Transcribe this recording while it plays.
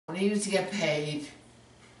When he used to get paid,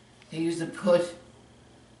 he used to put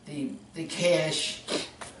the cash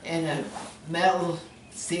in a metal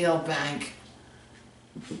steel bank,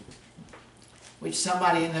 which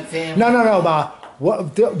somebody in the family... No, Ma.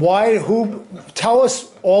 Why? Who? Tell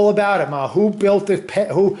us all about it, Ma. Who built the?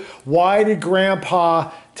 Why did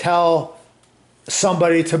Grandpa tell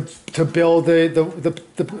somebody to build the?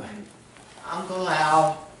 Uncle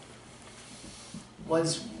Al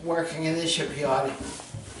was working in the shipyard.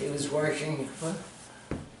 He was working.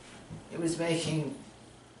 He was making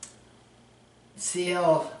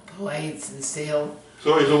steel plates and steel.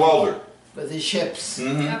 So he's a welder. For the ships.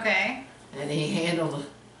 Mm-hmm. Okay. And he handled.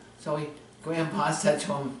 So Grandpa said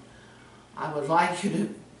to him, "I would like you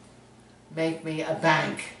to make me a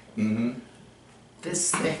bank this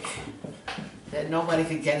thick that nobody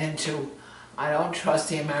could get into. I don't trust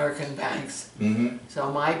the American banks.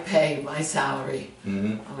 So my pay, my salary,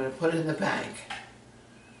 I'm going to put in the bank."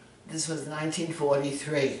 This was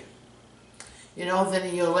 1943. You know,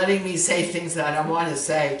 Vinny, you're letting me say things that I don't want to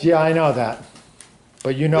say. Yeah, I know that.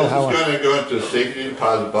 But you know how... This is going to go into a safety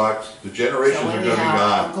deposit box. The generations are going to be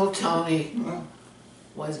gone. Uncle Tony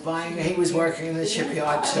was buying, he was working in the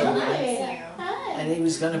shipyard too. And he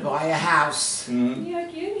was going to buy a house. You're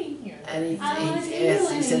cutie. And he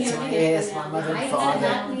said to me, he asked my mother and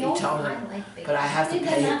father, he told them, "But I have to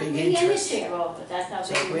pay a big interest." So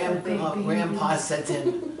Grandpa said to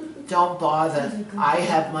him, "Don't bother, I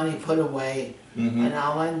have money put away, and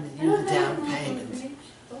I'll lend you the down payment." It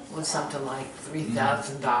was something like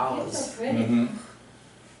 $3,000.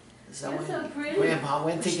 So when Grandpa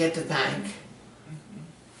went to get the bank,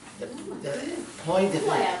 the point of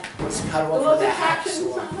it was cut off with a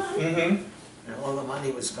hacksaw. And all the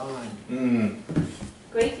money was gone. The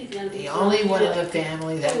only one in the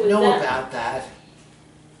family that knew about that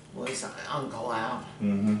was Uncle Al.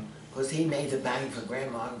 Because he made the bank for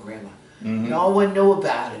Grandma and Grandma. No one knew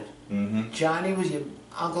about it. Johnny was,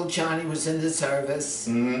 Uncle Johnny was in the service.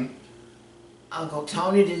 Uncle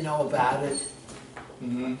Tony didn't know about it.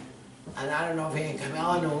 And I don't know if Aunt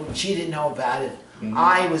Camilla knew, she didn't know about it.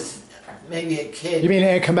 I was maybe a kid. You mean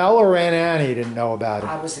Aunt Camilla or Aunt Annie didn't know about it?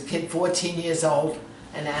 I was a kid, 14 years old,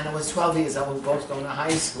 and Anna was 12 years old. We were both going to high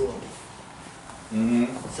school.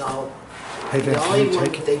 So, Hey, Vince, the only can you one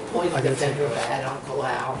take it? they pointed I the gotta take finger at Uncle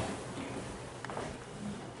Al.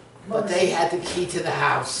 But they had the key to the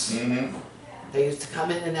house. They used to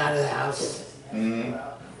come in and out of the house.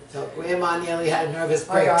 So Grandma nearly had a nervous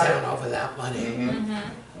breakdown over that money.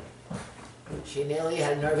 She nearly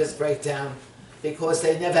had a nervous breakdown because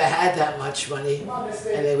they never had that much money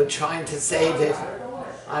and they were trying to save it,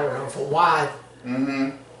 I don't know for what.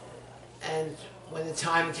 And when the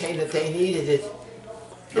time came that they needed it,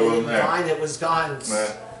 they didn't find it, was gone.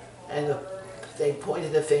 And they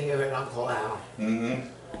pointed the finger at Uncle Al.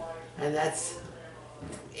 And that's,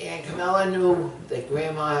 Aunt Camilla knew that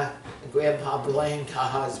Grandma and Grandpa blamed her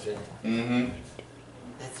husband.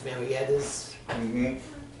 That's Marietta's,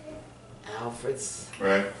 Alfred's,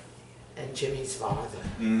 and Jimmy's father.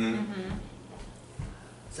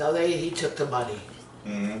 So he took the money.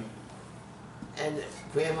 And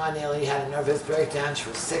Grandma nearly had a nervous breakdown. She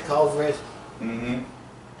was sick over it. And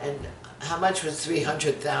how much was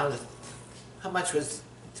 $300,000? How much was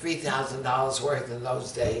 $3,000 worth in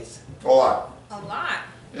those days? A lot. A lot.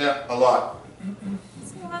 Yeah, a lot.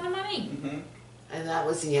 That's a lot of money. And that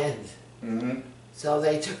was the end. So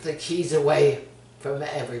they took the keys away from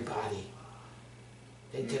everybody.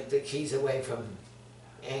 They took the keys away from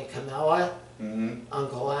Aunt Camilla,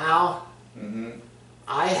 Uncle Al.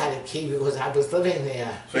 I had a key because I was living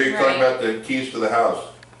there. So you're talking about the keys to the house?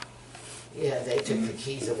 Yeah, they took the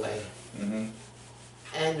keys away.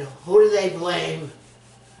 And who do they blame?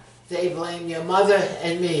 They blame your mother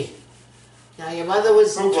and me. Now your mother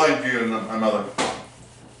was... Who blamed you and my mother?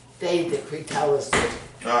 They, the Cretellas did.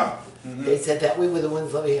 Ah. They said that we were the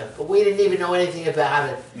ones living here, but we didn't even know anything about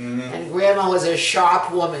it. And Grandma was a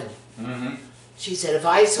sharp woman. She said, if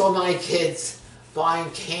I saw my kids buying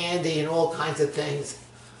candy and all kinds of things,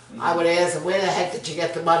 I would ask them, where the heck did you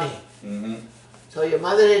get the money? So your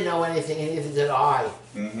mother didn't know anything, and neither did I.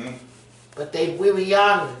 But we were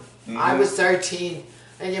young. I was 13,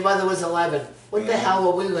 and your mother was 11. What the hell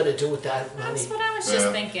were we going to do with that money? That's what I was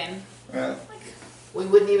just thinking. Yeah. We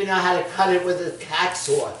wouldn't even know how to cut it with a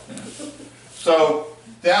hacksaw. So,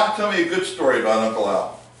 now tell me a good story about Uncle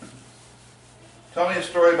Al. Tell me a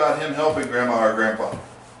story about him helping Grandma or Grandpa.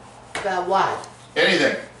 About what?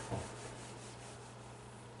 Anything.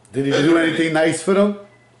 Did he do anything nice for them?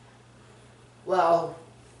 Well,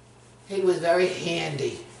 he was very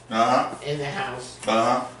handy in the house.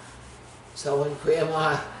 So when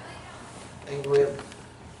Grandma and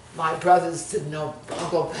My brothers didn't know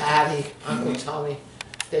Uncle Patty, Uncle Tony.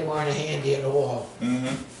 They weren't handy at all.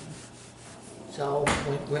 Mm-hmm. So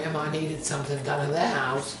when Grandma needed something done in the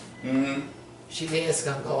house, Mm-hmm. she'd ask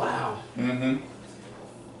Uncle Al. Mm-hmm.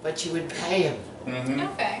 But she would pay him, Mm-hmm.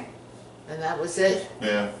 Okay. and that was it.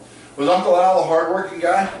 Yeah. Was Uncle Al a hard-working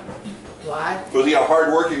guy? What? Was he a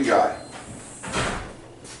hard-working guy?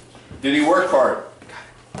 Did he work hard?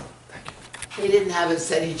 He didn't have a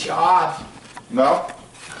steady job No?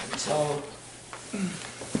 until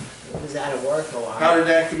he was out of work a while. How did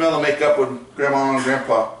Aunt Camilla make up with Grandma and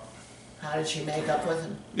Grandpa? How did she make up with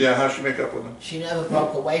him? Yeah, how did she make up with him? She never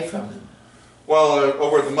broke away from him. Well,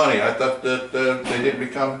 over the money. I thought that they didn't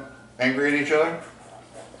become angry at each other.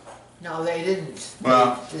 No, they didn't.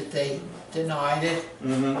 Well. They denied it.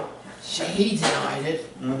 Mm-hmm. He denied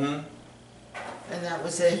it, Mm-hmm. and that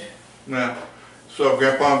was it. Yeah. So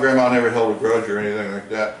Grandpa and Grandma never held a grudge or anything like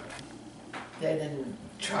that. They didn't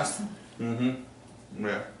trust him. Mm-hmm.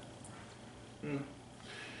 Yeah.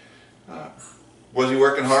 Was he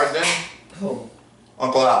working hard then? Who?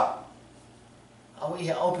 Uncle Al. Oh,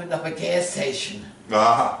 he opened up a gas station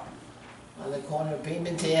Ah. on the corner of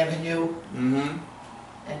Beamont Avenue Mm-hmm.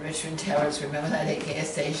 and Richmond Terrace. Remember that gas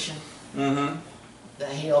station? Mm-hmm.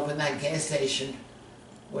 That he opened that gas station.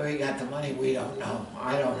 Where he got the money, we don't know.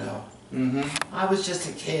 I don't know. Mm-hmm. I was just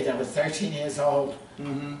a kid. I was 13 years old.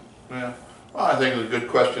 Mm-hmm. Yeah. Well, I think it's a good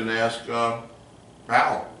question to ask Al.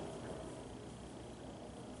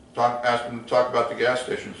 Ask him to talk about the gas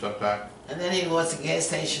station sometime. And then he lost the gas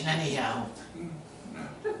station anyhow.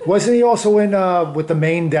 Wasn't he also in with the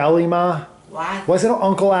main deli, Ma? What? Wasn't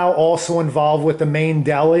Uncle Al also involved with the main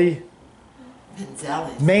deli?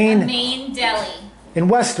 Pinzelli. A Main main deli. in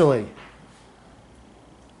Westerly.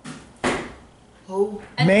 Who?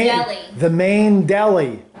 A Main, deli. The main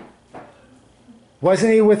deli.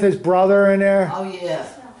 Wasn't he with his brother in there? Oh, yeah.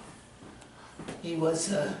 He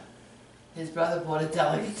was, his brother bought a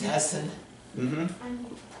delicatessen, Mm-hmm.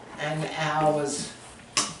 and Al was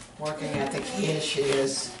working at the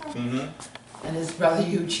cashiers, Mm-hmm. and his brother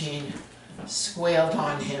Eugene squealed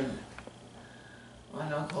on him,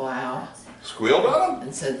 on Uncle Al, Squealed on him?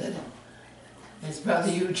 and said that his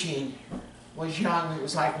brother Eugene was young, it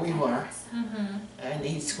was like we were, and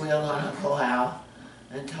he squealed on Uncle Al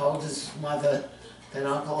and told his mother that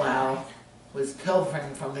Uncle Al was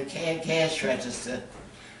pilfering from the cash register,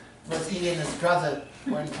 because he and his brother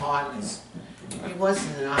were partners. He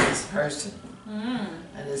wasn't an honest person.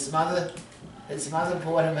 And his mother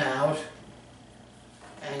bought him out,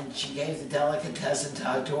 and she gave the delicatessen to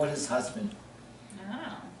our daughter's husband.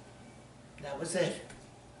 Oh. That was it.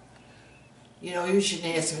 You know, you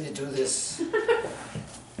shouldn't ask me to do this.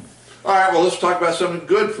 All right, well, let's talk about something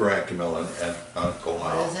good for Aunt Camilla and Uncle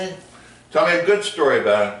What Al. is it? Tell me a good story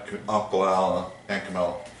about Uncle Al and Aunt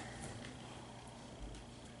Camilla.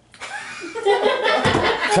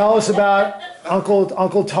 Tell us about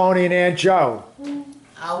Uncle Tony and Aunt Joe.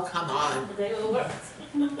 Oh, come on.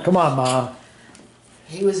 Come on, Ma.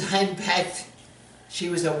 He was henpecked. She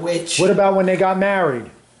was a witch. What about when they got married?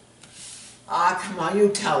 Ah, come on, you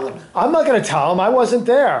tell him. I'm not going to tell him. I wasn't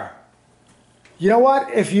there. You know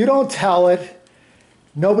what? If you don't tell it,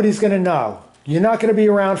 nobody's going to know. You're not going to be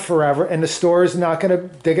around forever, and the store's not going to,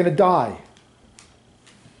 they're going to die.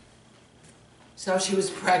 So she was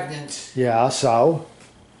pregnant Yeah, so?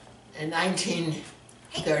 in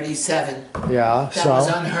 1937. Yeah, That was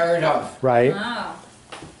so? unheard of. Right. Oh.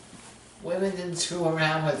 Women didn't screw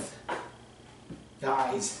around with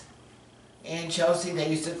guys. Aunt Josie, they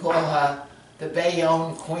used to call her the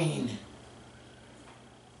Bayonne Queen.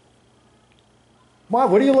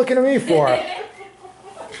 What are you looking at me for?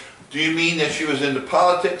 Do you mean that she was into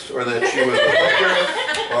politics, or that she was a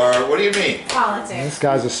hooker, or what do you mean? Politics. This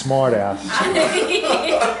guy's a smart ass. She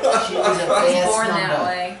was a fast Born that number.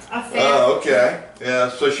 way. A fan. Oh, okay. Yeah,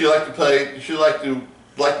 so she liked to play, she liked to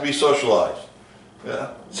be socialized.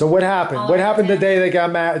 Yeah. So what happened? What happened the day they got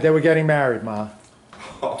married? They were getting married, Ma.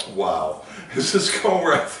 Oh, wow. Is this going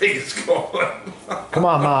where I think it's going? Come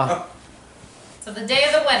on, Ma. So the day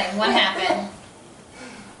of the wedding, what happened?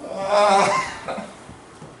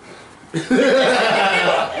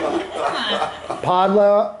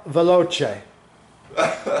 Parla veloce.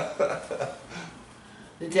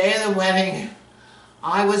 The day of the wedding,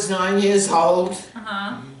 I was 9 years old,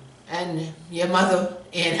 Uh-huh. and your mother,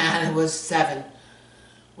 Aunt Hannah, was 7.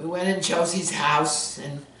 We went in Josie's house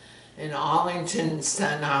in Arlington,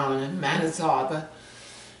 Staten Island, in Manitoba,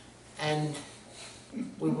 and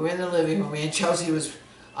we were in the living room. Aunt Josie was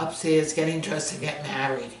upstairs getting dressed to get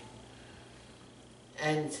married.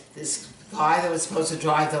 And this guy that was supposed to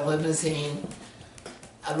drive the limousine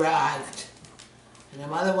arrived. And the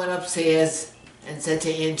mother went upstairs and said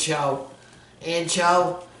to Aunt Cho, Aunt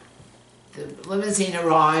Cho, the limousine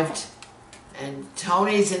arrived and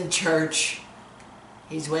Tony's in church.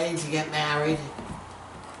 He's waiting to get married.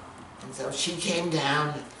 And so she came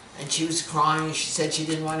down and she was crying. She said she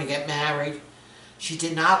didn't want to get married. She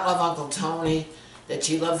did not love Uncle Tony, that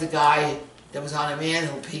she loved the guy that was on a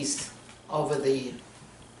mantelpiece over the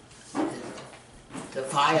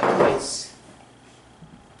fireplace.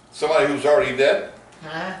 Somebody who's already dead?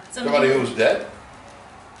 Huh? Somebody who's dead?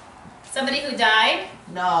 Somebody who died?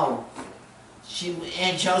 No.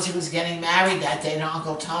 Aunt Josie was getting married that day to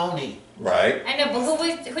Uncle Tony. Right. I know,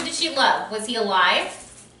 but who did she love? Was he alive?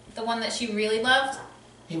 The one that she really loved?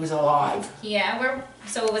 He was alive. Yeah,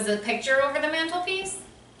 so it was a picture over the mantelpiece?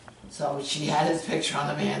 So she had his picture on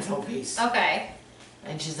the mantelpiece. Okay.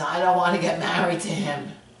 And she said, I don't want to get married to him.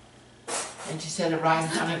 And she said it right in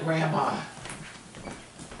front of Grandma.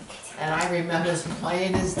 And I remember as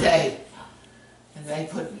plain as day. And they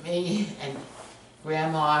put me and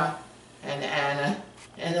Grandma and Anna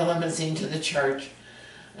in the limousine to the church.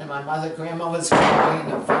 And my mother, Grandma, was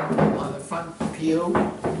crying on the front pew.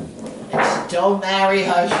 And she said, don't marry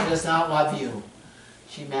her, she does not love you.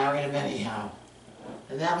 She married him anyhow.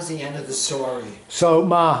 And that was the end of the story. So,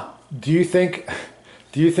 Ma, do you think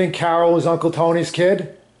Carol was Uncle Tony's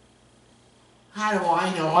kid? How do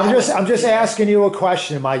I know? I'm just asking you a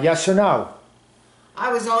question, Ma. Yes or no?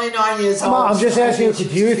 I was only 9 years old. Ma, I'm just so I asking you. think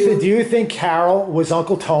she was cute. Do you think Carol was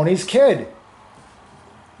Uncle Tony's kid?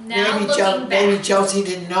 Now Maybe, maybe Josie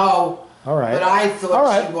didn't know. All right. But I thought All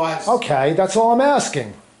right. she was. Okay, that's all I'm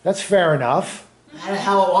asking. That's fair enough. How the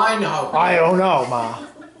hell do I know? I don't know, Ma.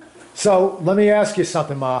 So let me ask you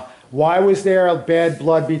something, Ma. Why was there bad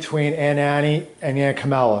blood between Aunt Annie and Aunt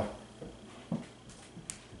Camilla?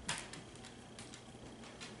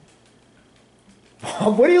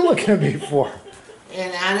 What are you looking at me for?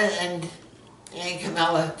 And Anna and Aunt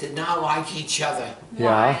Camilla did not like each other. Yeah.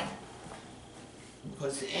 Why?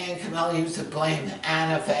 Because Aunt Camilla used to blame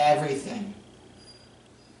Anna for everything.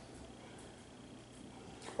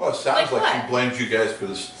 Well, it sounds Like like what? she blames you guys for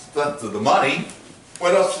the stuff of the money.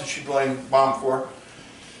 What else did she blame Mom for?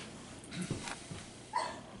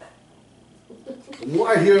 The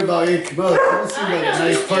more I hear about Aunt Camilla, she seems like a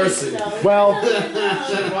nice person. Well,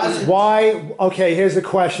 She wasn't. why? Okay, here's the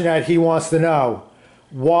question that he wants to know.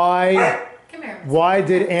 Why? Come here. Why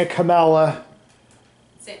did Aunt Camilla?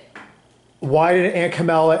 Sit. Why did Aunt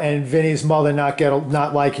Camilla and Vinny's mother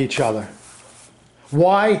not like each other?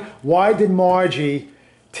 Why did Margie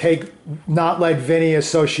not let Vinny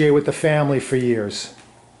associate with the family for years?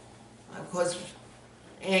 Of course,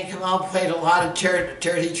 Aunt Camilla played a lot of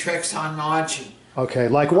dirty tricks on Margie. Okay,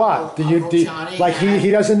 like what? Uncle Johnny Like had-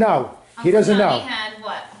 he doesn't know. He Uncle doesn't Johnny know. had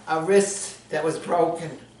what? A wrist that was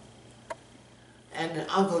broken. And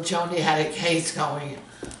Uncle Johnny had a case going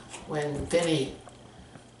when Vinny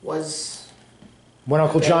was, When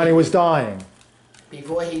Uncle Johnny was dying.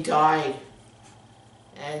 before he died.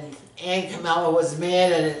 And Aunt Camilla was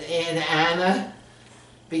mad at Aunt Anna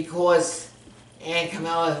because Aunt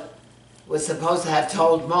Camilla was supposed to have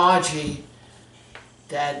told Margie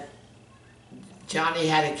that Johnny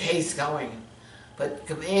had a case going. But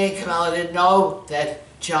Aunt Camilla didn't know that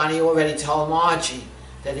Johnny already told Margie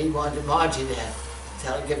that he wanted Margie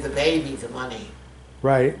to give the baby the money.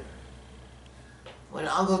 Right. When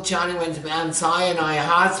Uncle Johnny went to Mount Sinai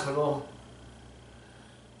Hospital,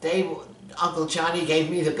 Uncle Johnny gave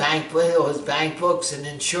me the bank bill, his bank books and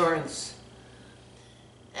insurance.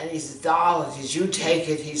 And he says, Darling, he says, you take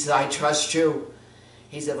it. He says, I trust you.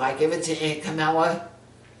 He said, if I give it to Aunt Camilla,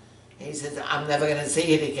 he says, I'm never going to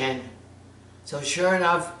see it again. So sure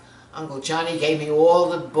enough, Uncle Johnny gave me all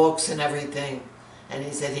the books and everything. And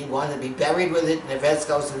he said he wanted to be buried with it and the rest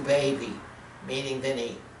goes to the baby, meaning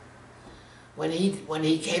Vinny. When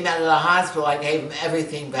he came out of the hospital, I gave him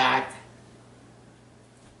everything back.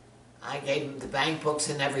 I gave him the bank books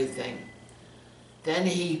and everything.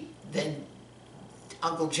 Then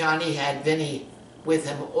Uncle Johnny had Vinny with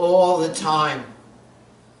him all the time.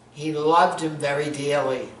 He loved him very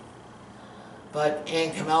dearly. But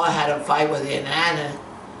Aunt Camilla had a fight with Aunt Anna.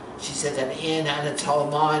 She said that Aunt Anna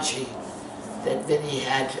told Margie that Vinny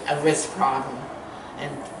had a wrist problem.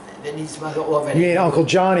 And Vinny's mother already... You mean Uncle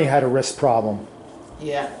Johnny had a wrist problem?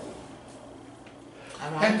 Yeah.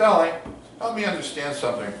 Hey, darling, help me understand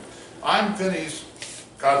something. I'm Vinny's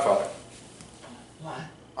godfather. What?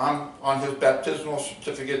 I'm on his baptismal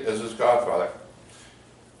certificate as his godfather.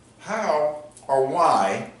 How or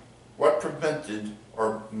why, what prevented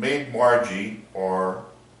or made Margie or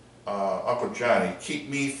Uncle Johnny keep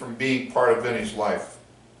me from being part of Vinny's life?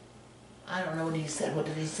 I don't know what he said. What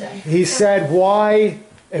did he say? He said, why,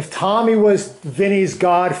 if Tommy was Vinny's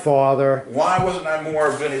godfather, Why wasn't I more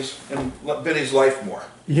of Vinny's life more?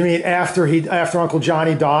 you mean after Uncle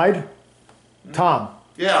Johnny died? Tom.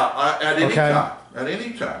 Yeah, at any Okay. time. At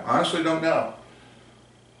any time. Honestly, don't know.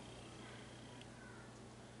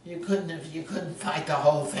 You couldn't fight the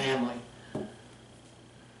whole family.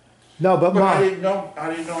 No, but But I Ma, didn't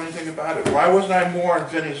know anything about it. Why wasn't I more in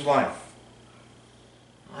Vinny's life?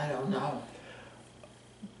 I don't know.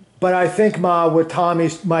 but I think, Ma, what Tommy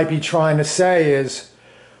might be trying to say is,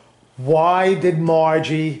 why did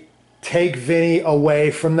Margie take Vinny away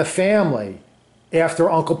from the family after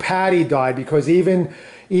Uncle Patty died? Because even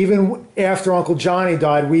after Uncle Johnny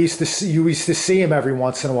died, you used to see him every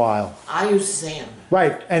once in a while. I used to see him.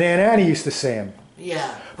 Right, and Aunt Annie used to see him.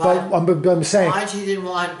 Yeah, But I'm saying, why she didn't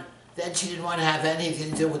want to have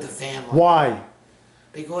anything to do with the family. why?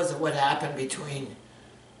 Because of what happened between,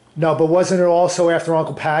 No, but wasn't it also after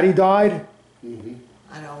Uncle Patty died?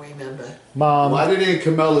 I don't remember, Mom, Why did Aunt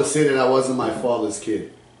Camilla say that I wasn't my father's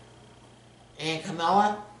kid? Aunt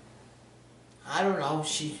Camilla? I don't know,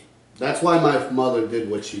 That's why my mother did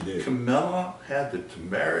what she did. Camilla had the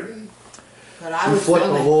temerity? but I She was fought the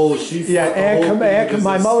feeling, whole. yeah,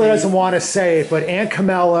 my mother doesn't want to say it, but Aunt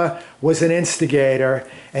Camilla was an instigator,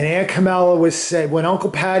 and Aunt Camilla was said when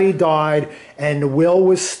Uncle Patty died and the will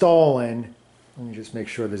was stolen. Let me just make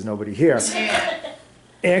sure there's nobody here.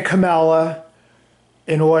 Aunt Camilla,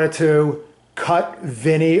 in order to cut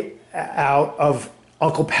Vinny out of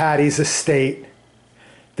Uncle Patty's estate,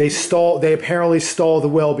 they apparently stole the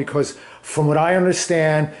will because, from what I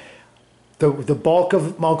understand, the bulk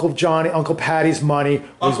of Uncle Patty's money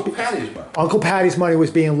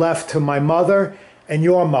was being left to my mother and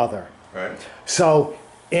your mother. Right. So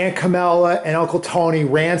Aunt Camilla and Uncle Tony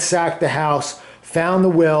ransacked the house, found the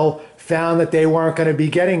will, found that they weren't going to be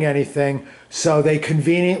getting anything, so they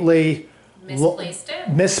conveniently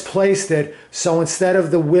misplaced it. So instead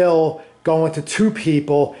of the will going to 2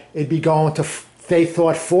 people, it'd be going to, they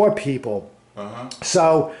thought, 4 people.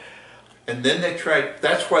 So. And then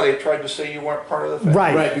that's why they tried to say you weren't part of the family.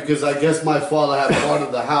 Right. Right, because I guess my father had part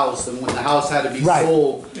of the house, and when the house had to be Right.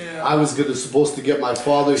 sold, Yeah. I was supposed to get my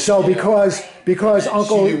father's. So share. because She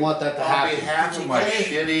Uncle, didn't want that to On happen. behalf Did of you my get it?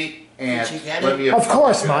 shitty aunt, Did you get let it? me of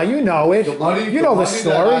course, Ma, you know it. The money, You know the money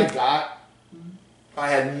story. that I got I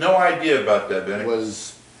had no idea about that, Benny.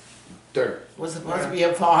 was dirt. was supposed to be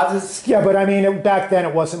a father's. Yeah, but I mean, back then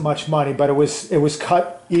it wasn't much money, but it was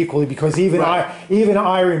cut equally because even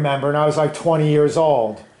I remember, and I was like 20 years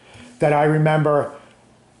old, that I remember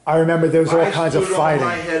there was all kinds of I stood on my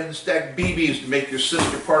fighting. head and stacked BBs to make your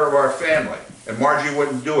sister part of our family, and Margie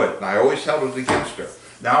wouldn't do it, and I always held it against her.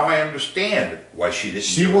 Now I understand why she didn't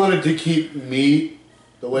She do it. wanted to keep me,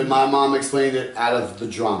 the way my mom explained it, out of the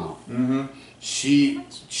drama. She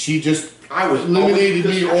just I was eliminated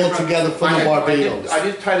always me pissed at altogether her. from the Barbados. I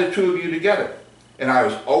did tie the 2 of you together, and I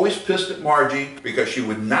was always pissed at Margie because she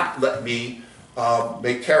would not let me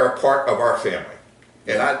make Tara part of our family.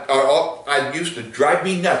 And I used to drive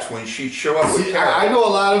me nuts when she'd show up with See, Tara. I know a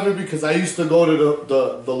lot of it because I used to go to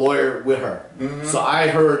the lawyer with her. So I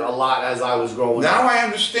heard a lot as I was growing Now up. I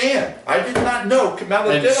understand. I did not know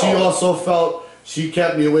Camilla And did she all also felt she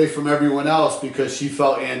kept me away from everyone else because she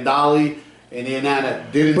felt Aunt Dolly and Aunt Anna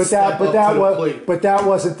didn't step up to the plate. But that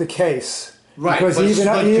wasn't the case. Right, Because but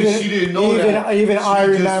even she didn't know that. even She I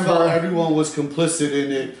just remember. felt everyone was complicit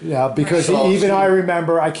in it. Yeah, because So even she- I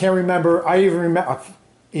remember, I can't remember, I even remember,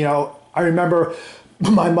 I remember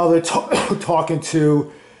my mother talking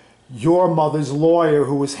to your mother's lawyer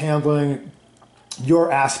who was handling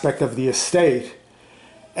your aspect of the estate.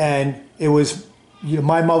 And it was,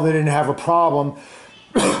 my mother didn't have a problem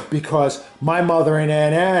because my mother and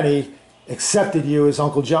Aunt Annie accepted you as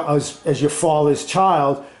Uncle John, as your father's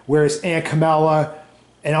child, whereas Aunt Camilla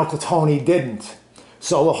and Uncle Tony didn't.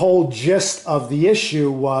 So the whole gist of the issue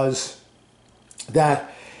was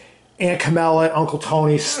that Aunt Camilla and Uncle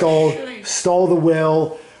Tony stole the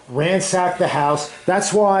will, ransacked the house.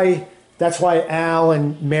 That's why Al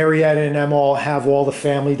and Marietta and them all have all the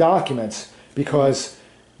family documents, because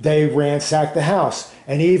they ransacked the house.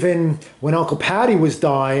 And even when Uncle Patty was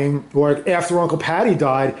dying, or after Uncle Patty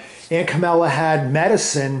died, Aunt Camilla had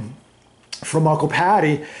medicine from Uncle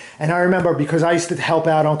Patty. And I remember, because I used to help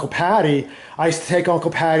out Uncle Patty, I used to take Uncle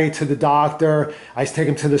Patty to the doctor, I used to take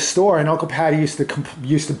him to the store, and Uncle Patty used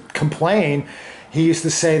to complain. He used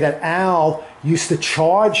to say that Al used to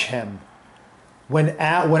charge him. When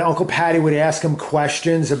Uncle Patty would ask him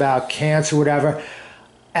questions about cancer or whatever,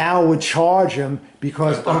 Al would charge him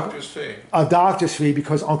because A doctor's fee. a doctor's fee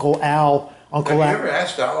because Uncle Have you Al, ever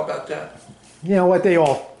asked Al about that? you know what, they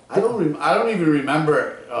all I don't even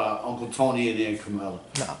remember Uncle Tony and Aunt Camilla.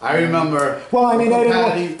 No. I remember. Well, I mean, Uncle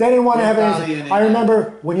Patty, they didn't want to have Aunt Dolly, anything. and I Aunt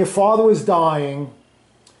remember when your father was dying,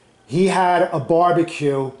 he had a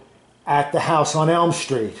barbecue at the house on Elm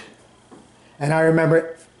Street. And I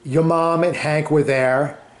remember your mom and Hank were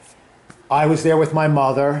there. I was there with my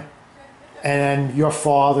mother. And then your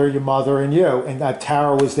father, your mother, and you. And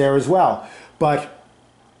Tara was there as well. But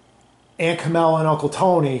Aunt Camilla and Uncle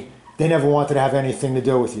Tony, they never wanted to have anything to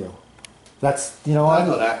do with you. That's, you know what? I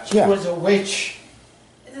know that. She was a witch.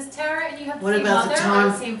 Is this Tara and you have the What same about mother the or time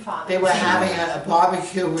the same father? they were having a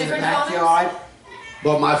barbecue in the Different backyard?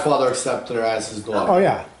 But my father accepted her as his daughter. Oh,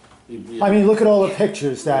 yeah. I mean, look at all the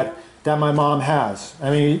pictures that my mom has. I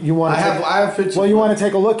mean, you want to... I have pictures. Well, you want to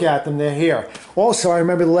take a look at them, they're here. Also, I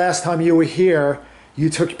remember the last time you were here, you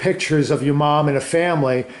took pictures of your mom and the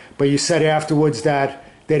family, but you said afterwards that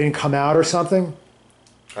they didn't come out or something?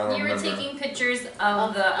 I don't You were remember. taking pictures of the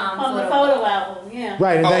On the photo. photo album, yeah.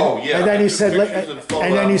 Right, and then, Oh, yeah. and then you said, Pictures and photo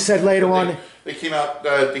and then you said later album. on, They came out.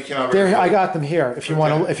 They came out. there, very I good. got them here, if you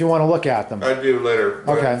want to look at them. I do later.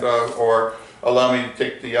 But, Okay. Or allow me to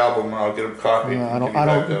take the album and I'll get a copy. I and don't,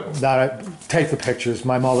 give you back the album. take the pictures.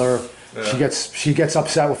 My mother, Yeah. she gets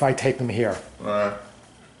upset if I take them here.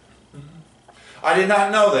 I did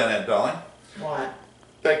not know then, Aunt Dolly, What?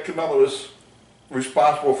 that Camilla was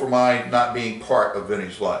responsible for my not being part of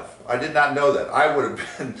Vinny's life. I did not know that. I would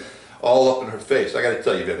have been all up in her face. I got to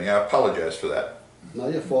tell you, Vinny, I apologize for that.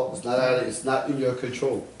 Not your fault. It's not in your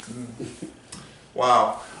control.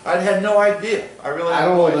 Wow, I had no idea. I really I had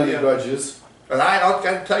don't no hold any idea. grudges. And I'll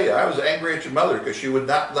got to tell you, I was angry at your mother because she would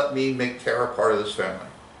not let me make Tara part of this family.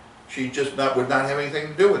 She just would not have anything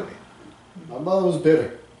to do with me. My mother was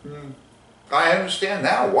bitter. I understand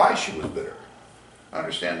now why she was bitter. I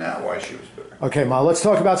understand now why she was bitter. Okay, Ma, let's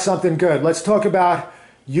talk about something good. Let's talk about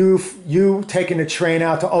you taking the train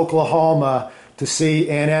out to Oklahoma to see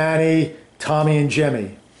Aunt Annie, Tommy, and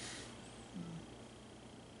Jimmy.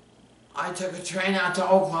 I took a train out to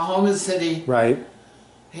Oklahoma City. Right,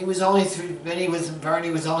 He was only Bernie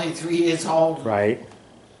was only 3 years old. right.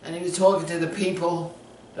 And he was talking to the people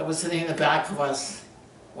that were sitting in the back of us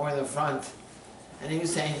or in the front. And he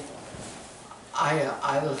was saying,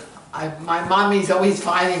 my mommy's always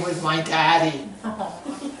fighting with my daddy.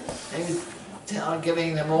 And he was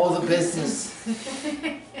giving them all the business.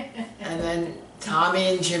 And then Tommy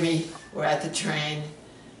and Jimmy were at the train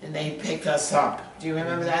and they picked us up. Do you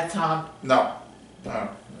remember that, Tom? No, no.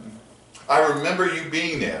 I remember you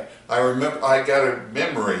being there. I got a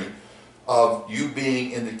memory of you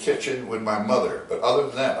being in the kitchen with my mother, but other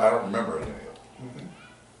than that, I don't remember anything else.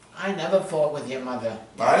 I never fought with your mother.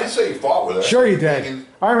 I didn't say you fought with her. Sure you did.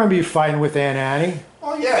 I remember you fighting with Aunt Annie.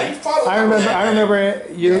 Oh yeah, you fought with I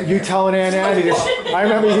remember you telling Aunt Annie this. I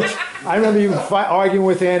remember you arguing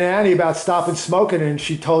with Aunt Annie about stopping smoking, and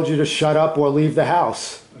she told you to shut up or leave the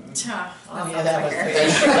house. Oh yeah, that was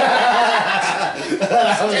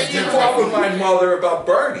And you fought with my mother about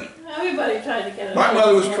Bernie. Everybody tried to get it. My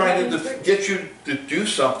mother was trying to get you to do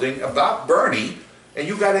something about Bernie, and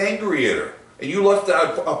you got angry at her. And you left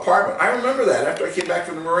that apartment. I remember that after I came back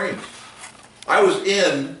from the Marines. I was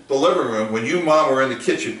in the living room when you and Mom were in the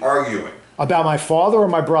kitchen arguing. About my father or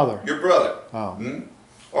my brother? Your brother. Oh.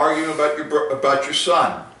 Arguing about your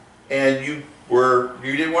son. And you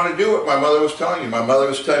didn't want to do what my mother was telling you. My mother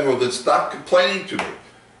was telling you, well, then stop complaining to me.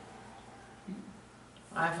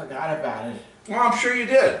 I forgot about it. Well, I'm sure you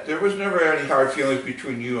did. There was never any hard feelings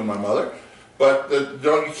between you and my mother. But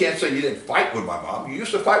you can't say you didn't fight with my mom. You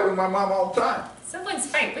used to fight with my mom all the time. Siblings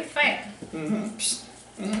fight, we fight.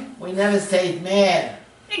 We never stayed mad.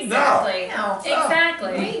 Exactly. No.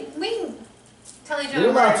 Exactly. We tell each other You're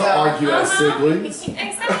allowed to words. argue as siblings.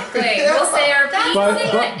 Exactly. We'll say our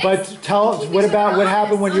piece. But tell us, what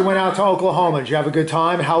happened when you went out to Oklahoma? Did you have a good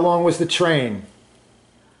time? How long was the train?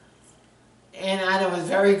 Aunt Anna was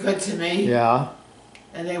very good to me. Yeah.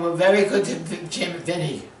 And they were very good to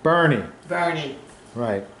Vinny, Bernie. Bernie.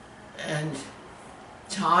 Right. And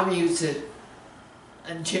Tom used to,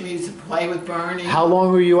 and Jimmy used to play with Bernie. How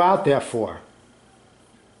long were you out there for?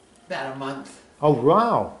 About a month. Oh,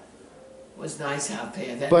 wow. It was nice out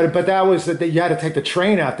there. Then, But that was that you had to take the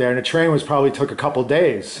train out there, and the train probably took a couple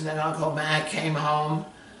days. and then Uncle Matt came home,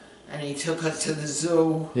 and he took us to the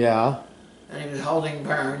zoo, Yeah. and he was holding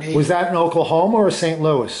Bernie. Was that in Oklahoma or St.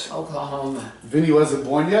 Louis? Oklahoma? Vinny wasn't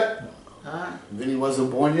born yet? Huh? Vinny wasn't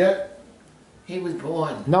born yet? He was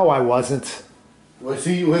born. No, I wasn't. Was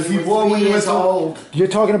he He was born 3 when you went years to... old. You're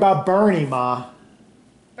talking about Bernie, Ma.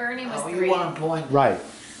 Bernie was Oh, 3. you weren't born. Right.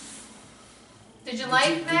 Did you Did like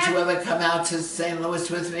you that? ever come out to St. Louis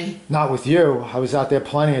with me? Not with you. I was out there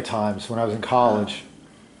plenty of times when I was in college.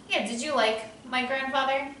 Yeah, did you like my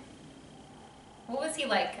grandfather? What was he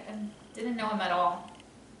like? I didn't know him at all.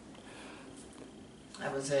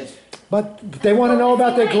 That was it. But they want to know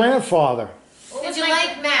about their grandfather. What Did was you my-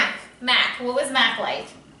 like Mac? Mac? What was Mac like?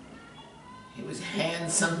 He was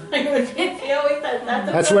handsome. He always said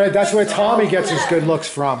That's where Tommy gets his good looks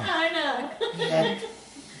from. I know. He had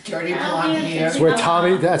dirty blonde hair.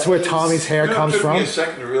 That's where Tommy's hair comes It took me from. a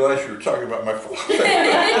second to realize you were talking about my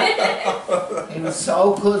father. He was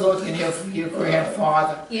so good looking, your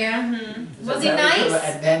grandfather. Yeah. Was he Very good. nice?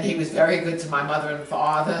 And then he was very good to my mother and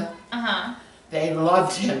father. Uh-huh. They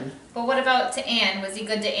loved him. But what about to Anne? Was he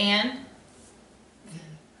good to Anne?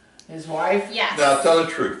 His wife? Yes. Now, tell the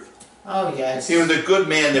truth. Oh, yes. He was a good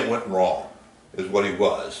man that went wrong, is what he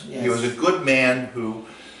was. Yes. He was a good man who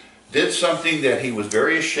did something that he was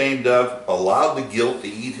very ashamed of, allowed the guilt to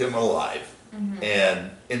eat him alive, and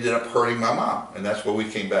ended up hurting my mom. And that's why we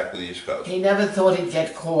came back to the East Coast. He never thought he'd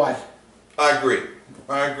get caught. I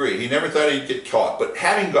agree. He never thought he'd get caught, but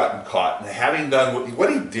having gotten caught and having done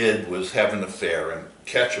what he did was have an affair and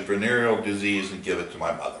catch a venereal disease and give it to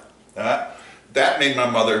my mother. That made my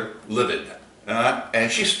mother livid,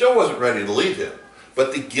 and she still wasn't ready to leave him.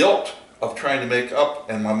 But the guilt of trying to make up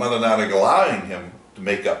and my mother not allowing him to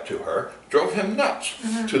make up to her drove him nuts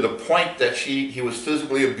to the point that he was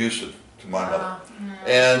physically abusive to my mother.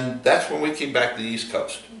 And that's when we came back to the East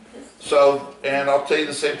Coast. So, and I'll tell you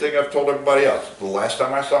the same thing I've told everybody else. The last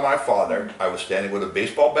time I saw my father, I was standing with a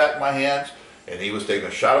baseball bat in my hands, and he was taking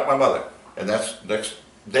a shot at my mother. And that's next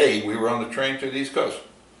day we were on the train to the East Coast.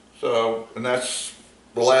 So, and that's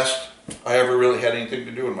the last I ever really had anything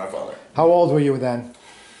to do with my father. How old were you then?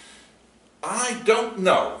 I don't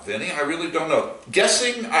know, Vinny. I really don't know.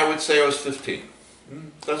 Guessing, I would say I was 15.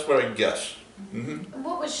 That's what I guess.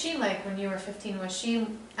 What was she like when you were 15? Was she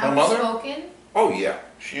My mother? outspoken? Oh yeah,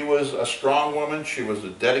 she was a strong woman. She was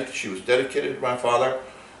dedicated to my father.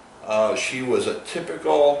 She was a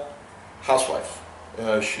typical housewife.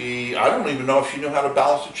 I don't even know if she knew how to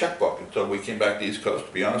balance a checkbook until we came back to the East Coast,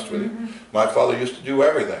 to be honest with you. My father used to do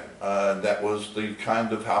everything. That was the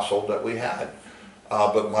kind of household that we had.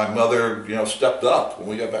 But my mother, stepped up when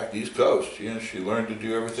we got back to the East Coast. She learned to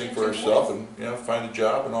do everything for herself and, find a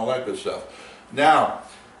job and all that good stuff. Now,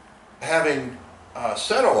 having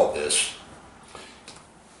said all this,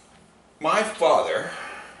 my father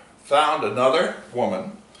found another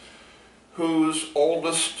woman whose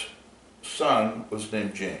oldest son was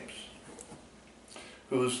named James,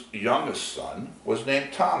 whose youngest son was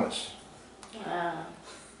named Thomas. Wow.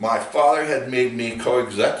 My father had made me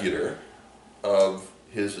co-executor of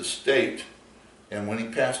his estate, and when he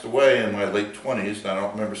passed away in my late 20s, and I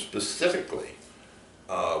don't remember specifically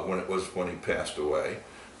when he passed away,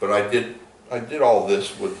 but I did all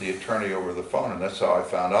this with the attorney over the phone, and that's how I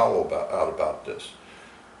found out about this.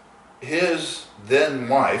 His then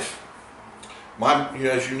wife,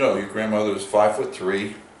 as you know, your grandmother was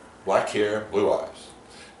 5'3", black hair, blue eyes.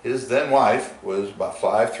 His then wife was about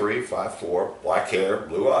 5'3", 5'4", black hair,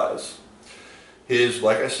 blue eyes.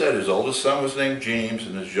 Like I said, his oldest son was named James,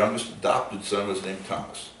 and his youngest adopted son was named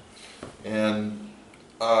Thomas. And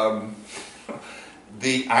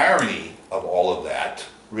the irony of all of that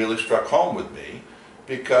really struck home with me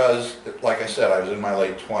because, like I said, I was in my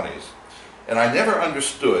late 20s. And I never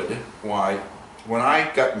understood why, when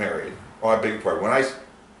I got married, I beg your pardon, when I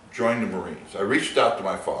joined the Marines, I reached out to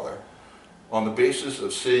my father on the basis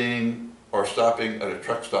of seeing or stopping at a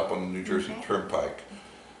truck stop on the New Jersey Turnpike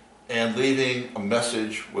and leaving a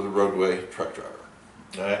message with a roadway truck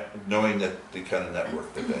driver, knowing that the kind of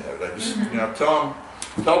network that they had. I just, tell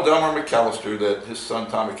Delmar McAllister that his son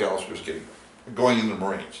Tom McAllister is going in the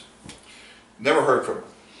Marines. Never heard from him.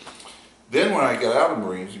 Then when I got out of the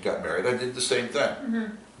Marines and got married, I did the same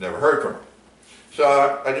thing. Never heard from him.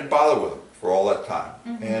 So I didn't bother with him for all that time.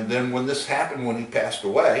 And then when this happened, when he passed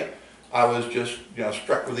away, I was just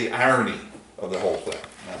struck with the irony of the whole thing.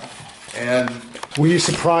 And Were you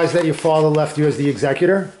surprised that your father left you as the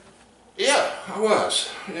executor? yeah, I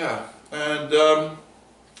was. Yeah, and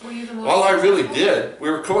Were you the most all I really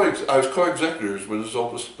successful? did, I was co-executors with his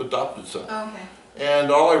oldest adopted son. Oh, okay.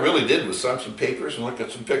 And all I really did was sign some papers and look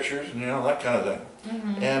at some pictures and that kind of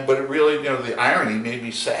thing. But it really, the irony made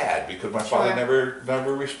me sad because my father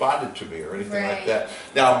never responded to me or anything like that.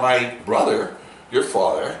 Now my brother, your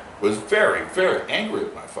father, was very, very angry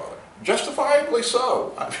at my father, justifiably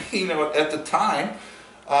so. I mean, at the time,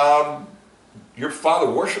 your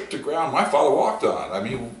father worshipped the ground my father walked on. I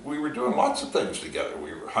mean, we were doing lots of things together.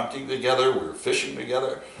 We were hunting together, we were fishing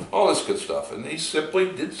together, all this good stuff. And he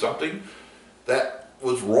simply did something that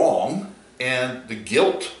was wrong, and the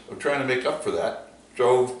guilt of trying to make up for that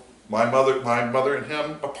drove my mother and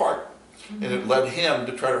him apart. And it led him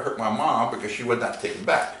to try to hurt my mom because she would not take him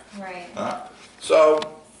back. Right. So,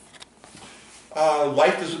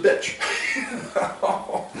 life is a bitch.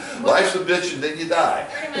 Life's a bitch and then you die.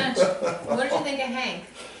 Pretty much. What did you think of Hank?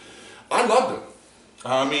 I loved him.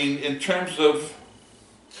 I mean, in terms of,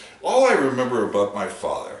 all I remember about my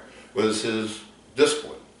father was his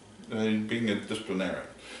discipline, being a disciplinarian.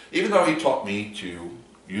 Even though he taught me to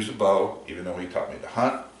use a bow, even though he taught me to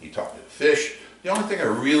hunt, he taught me to fish, the only thing I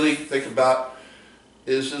really think about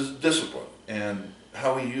is his discipline and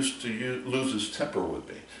how he used to lose his temper with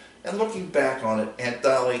me. And looking back on it, Aunt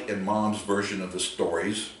Dolly and Mom's version of the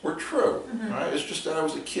stories were true. Right? It's just that I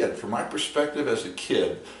was a kid. From my perspective as a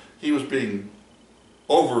kid, he was being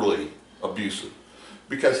overly abusive.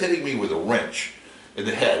 Because hitting me with a wrench in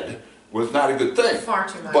the head was not a good thing. Far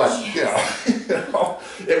too much. But, you know,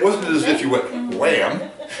 it wasn't as if you went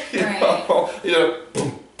wham, you know,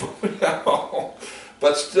 boom, boom, you know.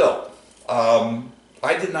 But still,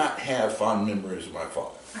 I did not have fond memories of my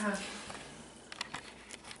father.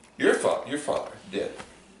 Your father did.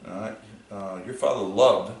 All right? Your father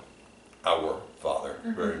loved our father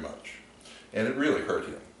very much. And it really hurt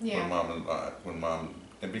him when Mom,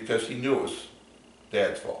 and because he knew it was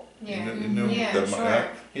Dad's fault. He knew he knew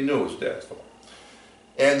it was Dad's fault.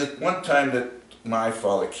 And the one time that my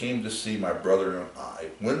father came to see my brother and I,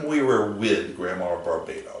 when we were with Grandma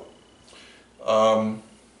Barbado,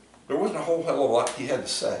 there wasn't a whole hell of a lot he had to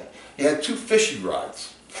say. He had 2 fishing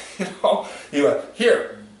rods. You know, he went,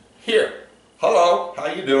 here, hello, how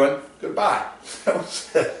you doing? Goodbye. That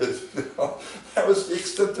was it. You know, that was the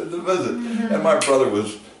extent of the visit. And my brother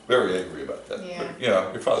was very angry about that. Yeah. But, you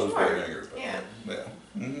know, your father was very angry about that.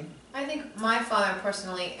 Yeah. I think my father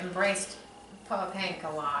personally embraced Papa Hank a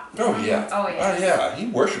lot. Oh yeah. Oh yeah. Oh yeah. He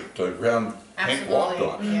worshipped the ground Hank walked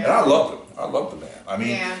on. Yeah. And I loved him. I loved the man. I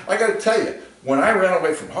mean, I got to tell you, when I ran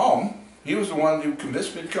away from home, he was the one who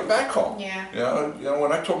convinced me to come back home. Yeah. You know,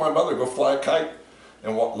 when I told my mother to go fly a kite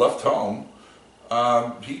and left home,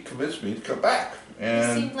 he convinced me to come back.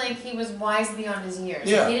 And he seemed like he was wise beyond his years.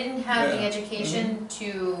 Yeah. He didn't have the education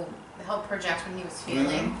to help project what he was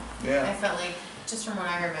feeling. Yeah. I felt like, just from what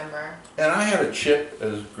I remember. And I had a chip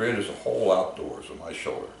as great as a whole outdoors on my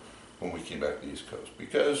shoulder when we came back to the East Coast,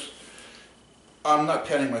 because I'm not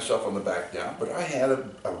patting myself on the back down, but I had a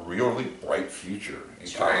really bright future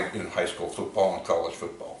in college, in high school football and college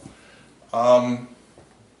football. And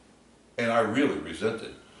I really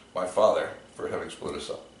resented my father for having split us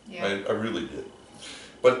up. Yeah. I really did.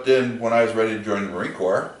 But then when I was ready to join the Marine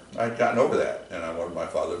Corps, I'd gotten over that, and I wanted my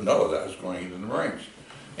father to know that I was going into the Marines.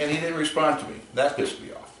 And he didn't respond to me. That pissed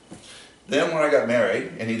me off. Then when I got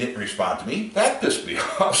married and he didn't respond to me, that pissed me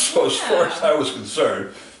off. So as far as I was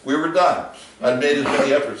concerned, we were done. I'd made as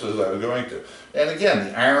many efforts as I was going to. And again,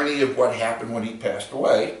 the irony of what happened when he passed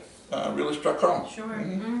away really struck home. Sure.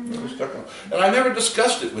 Really struck home. And I never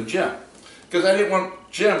discussed it with Jim, because I didn't want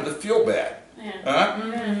Jim to feel bad. And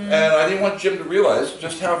I didn't want Jim to realize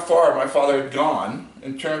just how far my father had gone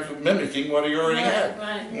in terms of mimicking what he already had.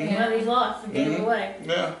 What he lost and gave away.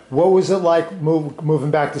 Yeah. What was it like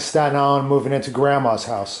moving back to Staten Island, moving into Grandma's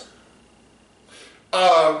house?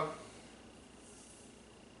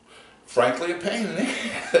 Frankly, a pain in the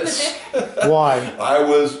ass. Why? I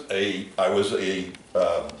was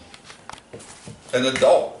an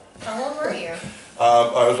adult. How old were you?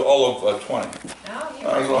 I was all of 20. Oh, you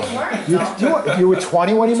I was weren't. You were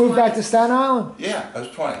 20 when you moved back to Staten Island? Yeah, I was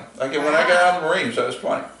 20. Like when I got out of the Marines, I was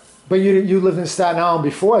 20. But you lived in Staten Island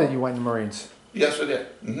before that you went in the Marines? Yes, I did.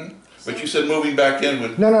 But you said moving back in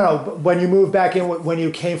with... No. When you moved back in, when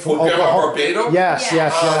you came from Oklahoma. Grandma Barbado?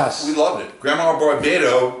 Yes. We loved it. Grandma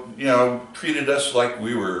Barbado, you know, treated us like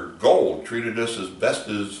we were gold, treated us as best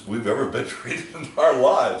as we've ever been treated in our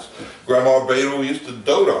lives. Grandma Barbado used to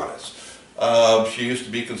dote on us. She used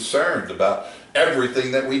to be concerned about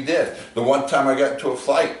everything that we did. The one time I got into a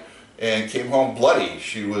fight and came home bloody,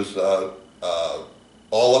 she was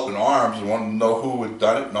all up in arms and wanted to know who had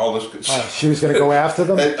done it and all this good stuff. She was going to go after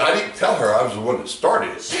them? And I didn't tell her I was the one that started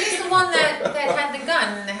it. She's the one that had the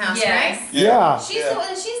gun in the house, right? Yeah. She's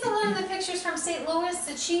the one in the pictures from St. Louis.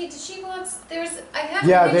 Did she wants? There's I have.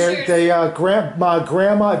 Yeah, pictures.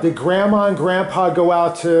 did Grandma and Grandpa go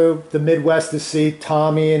out to the Midwest to see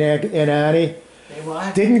Tommy and Annie? They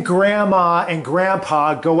what? Didn't Grandma and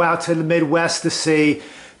Grandpa go out to the Midwest to see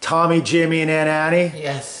Tommy, Jimmy, and Aunt Annie?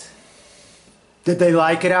 Yes. Did they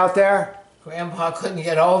like it out there? Grandpa couldn't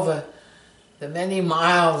get over the many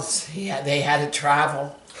miles they had to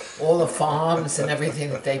travel, all the farms and everything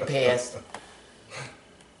that they passed.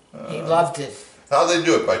 He loved it. How'd they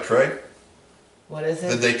do it? By train? What is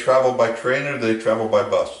Did it? they travel by train or did they travel by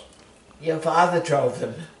bus? Your father drove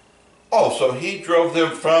them. Oh, so he drove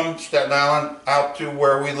them from Staten Island out to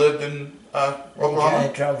where we lived in Oklahoma?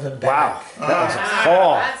 He drove them Wow, back. that was a Wow,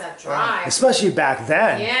 haul. that's a drive. Especially back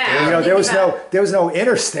then. Yeah. You know, there was Think no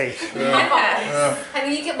interstate. I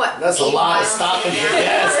mean, you get what? That's a 8 lot of miles stopping to for get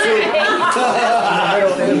gas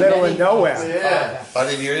too. In the middle of nowhere. Yeah. I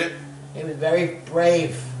didn't hear you? He was very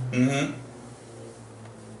brave. Mm-hmm.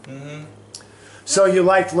 Mm-hmm. So you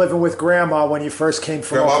liked living with Grandma when you first came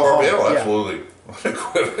from Grandma Oklahoma? Barbell, Yeah. absolutely.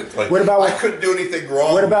 Like, What about I with- couldn't do anything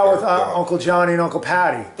wrong. What about with Grandma. Uncle Johnny and Uncle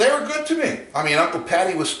Patty? They were good to me. I mean, Uncle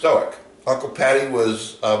Patty was stoic. Uncle Patty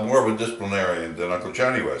was more of a disciplinarian than Uncle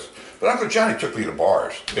Johnny was. But Uncle Johnny took me to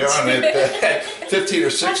bars. You know, I mean, at 15 or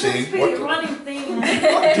 16. That what must be a the-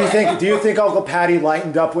 running thing. Do you think Uncle Patty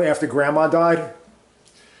lightened up after Grandma died?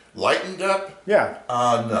 Lightened up? Yeah.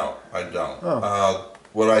 No, I don't.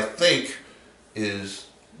 What I think is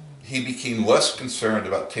he became less concerned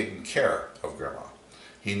about taking care of Grandma.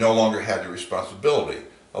 He no longer had the responsibility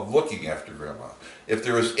of looking after Grandma. If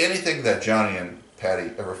there was anything that Johnny and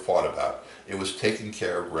Patty ever fought about, it was taking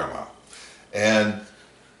care of Grandma. And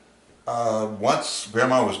once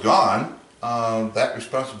Grandma was gone, that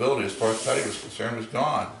responsibility, as far as Patty was concerned, was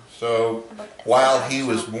gone. So while he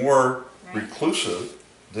was more reclusive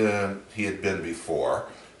than he had been before,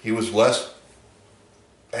 he was less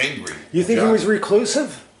angry. You think he Johnny. was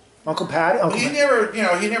reclusive? Uncle Patty? Uncle He never,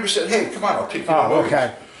 he never said, "Hey, come on, I'll take you to the Oh, movies."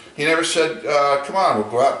 okay. He never said, "Come on, we'll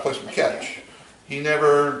go out and play some catch." He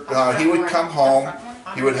never. He would come home.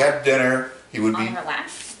 He would have dinner. He would On be. her lap.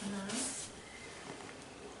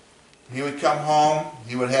 He would come home.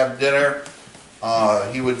 He would have dinner.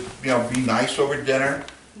 He would, be nice over dinner.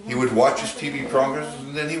 He would watch his TV programs,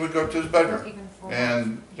 and then he would go to his bedroom.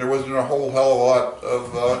 And there wasn't a whole hell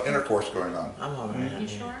of a lot of intercourse going on. I'm all right. You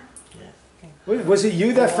sure? Was it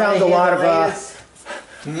you that found a lot of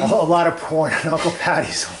a lot of porn in Uncle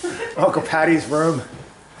Patty's room?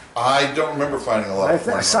 I don't remember finding a lot of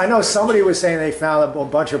porn. I know somebody was saying they found a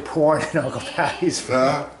bunch of porn in Uncle Patty's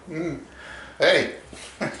room. Hey,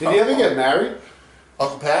 Did he ever get married?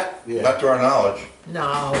 Uncle Pat? Yeah. Not to our knowledge.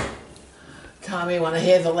 No. Tommy, want to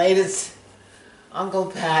hear the latest? Uncle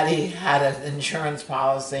Patty had an insurance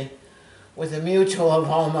policy with the Mutual of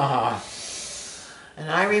Omaha.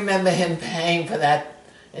 And I remember him paying for that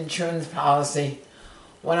insurance policy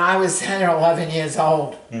when I was 10 or 11 years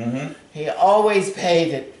old. Mm-hmm. He always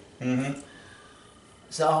paid it. Mm-hmm.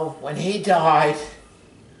 So when he died,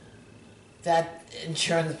 that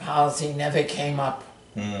insurance policy never came up.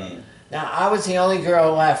 Mm-hmm. Now, I was the only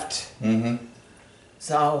girl left. Mm-hmm.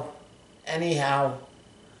 So, anyhow,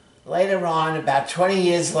 later on, about 20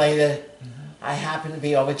 years later, I happened to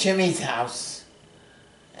be over Jimmy's house.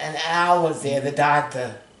 And Al was there, the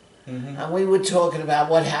doctor. Mm-hmm. And we were talking about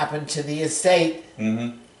what happened to the estate.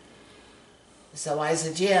 Mm-hmm. So I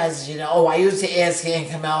said, yeah. I said, I used to ask Aunt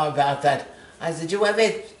Camilla about that. I said, you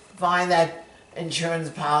ever find that insurance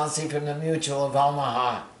policy from the Mutual of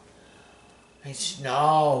Omaha? I said,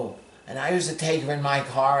 no. And I used to take her in my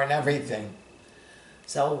car and everything.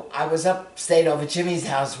 So I was upstate over Jimmy's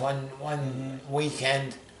house one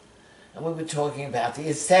weekend, and we were talking about the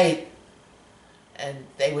estate. And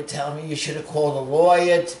they were telling me you should have called a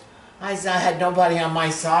lawyer. I said, I had nobody on my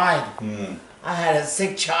side. Mm-hmm. I had a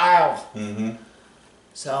sick child. Mm-hmm.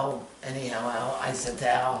 So anyhow, I said to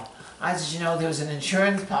Al, I said, there was an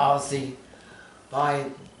insurance policy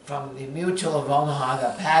from the Mutual of Omaha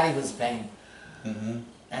that Patty was paying. Mm-hmm.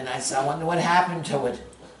 And I said, I wonder what happened to it.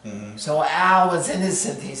 Mm-hmm. So Al was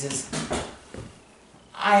innocent. He says,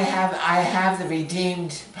 I have the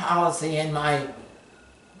redeemed policy in my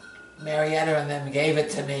Marietta, and them gave it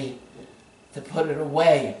to me to put it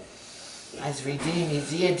away. I said, redeemed? He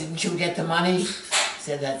said, yeah, didn't you get the money? He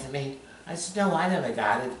said that to me. I said, no, I never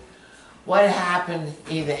got it. What happened,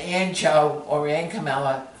 either Aunt Joe or Aunt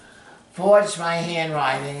Camilla forged my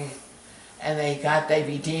handwriting, and they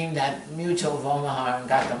redeemed that Mutual of Omaha and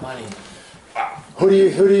got the money. Who do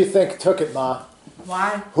you think took it, Ma?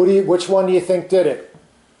 Why? Which one do you think did it?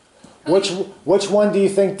 Which one do you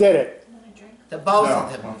think did it? The both No,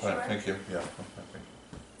 of them. I'm fine, thank you. Yeah, I'm fine, thank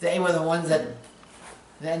you. They were the ones that,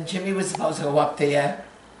 then Jimmy was supposed to go up there,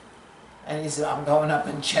 and he said, I'm going up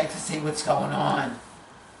and check to see what's going on.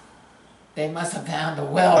 They must have found a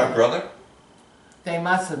will. My brother? They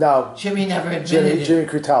must have. No. Jimmy never admitted it. Jimmy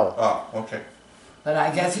Crutella. Oh, okay. But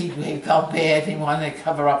I guess he felt bad. He wanted to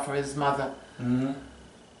cover up for his mother. Mm-hmm.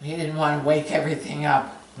 He didn't want to wake everything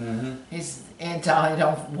up. Mm-hmm. He said, Aunt Dolly,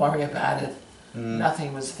 don't worry about it. Mm-hmm.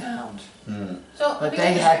 Nothing was found. Mm-hmm. So, let But me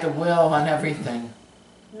they had the understand. will and everything.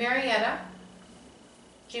 Marietta,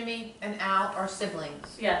 Jimmy, and Al are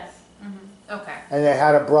siblings. Yes. Okay. and they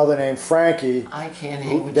had a brother named Frankie. I can't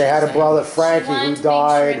hear what They you're had a saying. brother She Frankie wanted who to make sure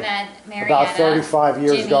died that about Marietta, 35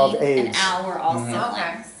 years ago of Jimmy, and AIDS. Al were all Mm-hmm.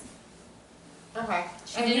 siblings. Okay.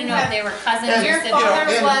 She didn't know if they were cousins And, or you siblings. know, in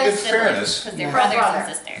Siblings, fairness, because they're Yeah. brothers Brother.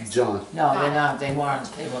 and sisters. John. No, they're not, they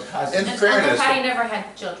weren't, they were in cousins. And Uncle fairness, Patty never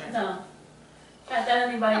had children. No. Not that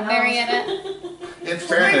anybody knows. Marietta. in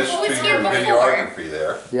fairness Who was to here your before? videography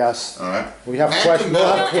there, Yes. all right? We have And questions.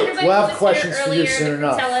 Camilla- No, everybody We'll have was questions here for you earlier, soon the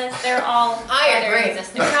enough. Crutellas, they're all I brothers agree. and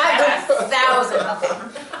sisters. And I have a thousand of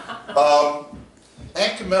them.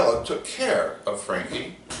 Aunt Camilla took care of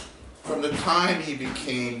Frankie from the time he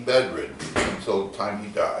became bedridden until the time he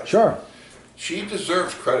died. Sure. She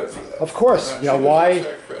deserves credit for that. Of course. She You know, deserves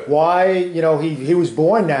that credit. why, you know, he was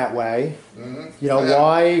born that way. You know, Yeah.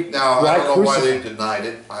 why, Now, I why don't know why crucify? they denied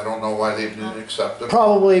it. I don't know why they didn't accept it.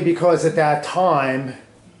 Probably because at that time,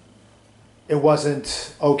 it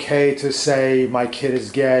wasn't okay to say my kid is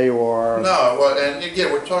gay or. No, well, and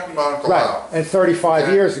again, we're talking about Uncle Right, Al. and 35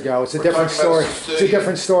 Okay. years ago, it's a We're different talking about story. It's a Sicilian,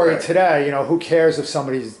 different story right. today. You know, who cares if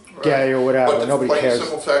somebody's gay or whatever? But the Nobody plain cares.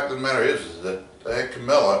 simple fact of the matter is that Aunt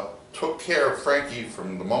Camilla took care of Frankie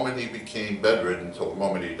from the moment he became bedridden until the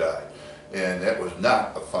moment he died. And that was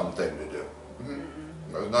not a fun thing to do.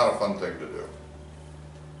 It was not a fun thing to do.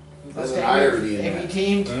 There's But an irony in they that.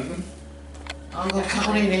 redeemed, Uncle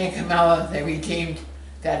Tony and Aunt Camilla, they redeemed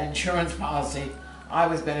that insurance policy. I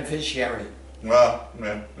was beneficiary. Well,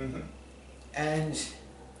 yeah. And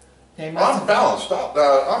they must On have. balance,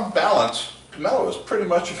 on balance, Camilla was pretty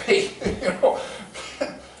much a, you know,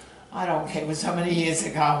 I don't care, it was so many years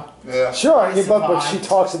ago. yeah. Sure, I but she survived.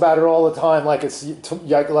 talks about it all the time like it's like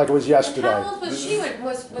it was And yesterday. how old was she when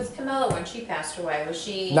was Camilla when she passed away? Was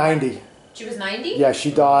she 90. She was 90? Yeah, she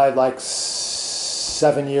died like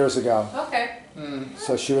 7 years ago. Okay.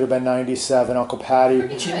 So she would have been 97. Uncle Patty.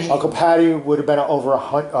 Pretty good. Uncle Patty would have been over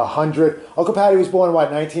 100. Uncle Patty was born what,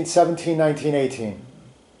 1917, 1918?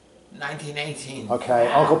 1918. Okay.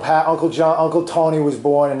 Wow. Uncle Tony was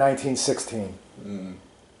born in 1916.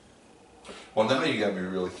 Well, now you got me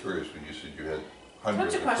really curious when you said you had A bunch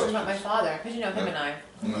hundreds of of questions about my questions. father, because you know him and I.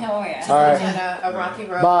 Oh, yeah. All right. Had a rocky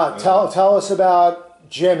road. Ma, tell us about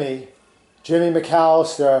Jimmy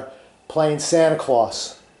McAllister playing Santa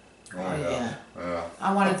Claus. Oh, Oh, yeah. yeah. Yeah.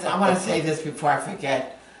 I want to say this before I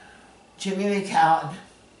forget. Jimmy McAllen.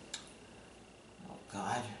 Oh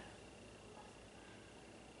God.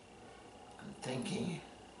 I'm thinking.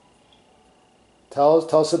 Tell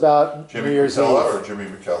us about Jimmy New Year's Crutella Eve. or Jimmy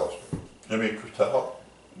McAllister? Jimmy Crutella?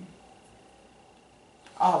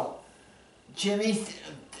 Oh, Jimmy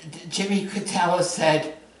Cotello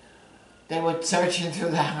said they were searching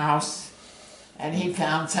through the house, and he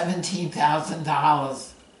found $17,000,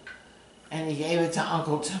 and he gave it to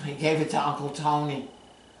Uncle Tony.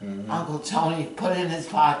 Uncle Tony put it in his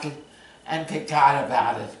pocket and forgot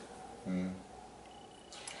about it.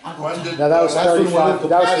 Uncle When Tony. did- Now that was That's when 35. Uncle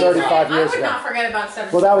That was Patty 35 I years would ago. not forget about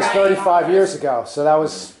 17. Well, that was 35 years ago. So that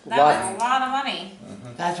was That was a lot of money.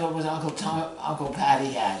 That's what was Uncle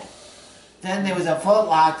Patty had. Then there was a Foot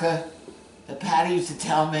Locker that Patty used to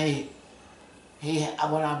tell me.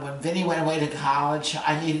 When Vinny went away to college,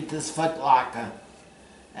 I needed this Foot Locker,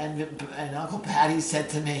 and Uncle Patty said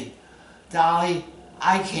to me, "Dolly,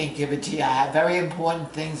 I can't give it to you. I have very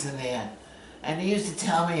important things in there." And he used to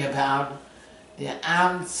tell me about the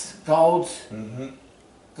ounce gold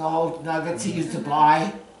nuggets he used to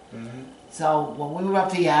buy. So when we were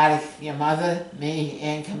up the attic, your mother, me,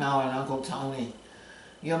 Aunt Camilla, and Uncle Tony,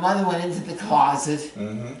 your mother went into the closet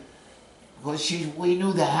because we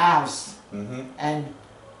knew the house, and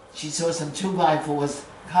she saw some 2x4s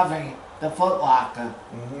covering the Foot Locker,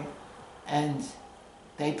 and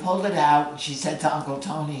they pulled it out. And she said to Uncle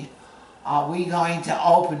Tony, "Are we going to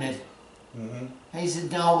open it?" He said,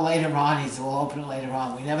 "No, later on." He said, "We'll open it later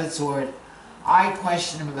on." We never saw it. I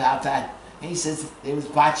questioned him about that. He says there was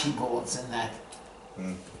bocce balls in that.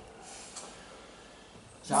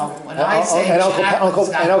 So when I say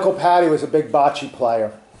Uncle Patty was a big bocce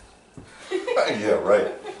player. Yeah,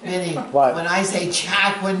 right. Vinny, What? when I say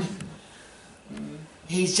Chakwin,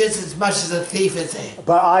 he's just as much as a thief as him.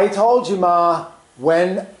 But I told you, Ma,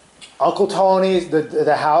 when Uncle Tony's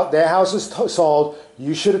their house was sold,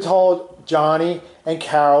 you should have told Johnny and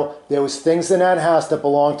Carol there was things in that house that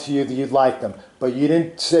belonged to you that you'd like them, but you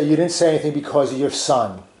didn't say anything because of your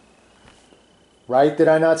son. Right? Did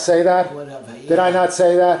I not say that? Whatever. Did I not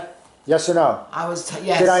say that? Yes or no? I was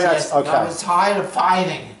yes. Did I not- Yes. okay. I was tired of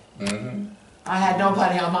fighting. I had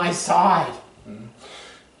nobody on my side.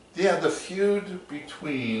 Yeah, the feud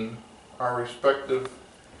between our respective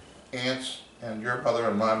aunts and your mother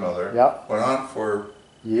and my mother Yep. went on for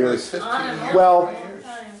Years. 15 On and years. on. Well- 20 years.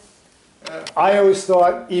 Time. I always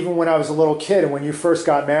thought, even when I was a little kid, and when you first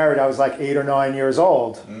got married, I was like 8 or 9 years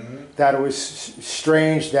old, that it was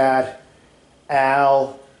strange that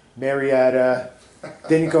Al, Marietta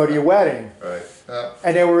didn't go to your wedding. Right.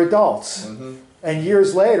 And they were adults. And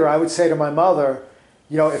years later, I would say to my mother,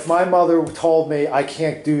 you know, if my mother told me I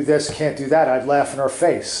can't do this, can't do that, I'd laugh in her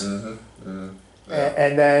face. And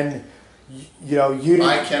then, you know, you didn't.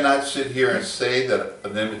 I cannot sit here and say that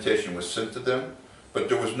an invitation was sent to them, but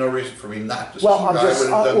there was no reason for me not to. Well, I'm just,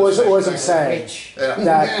 was I'm saying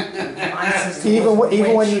that even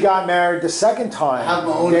when you got married the second time,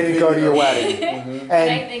 they didn't go to your wedding. And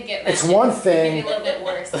I think it's one thing, maybe a little bit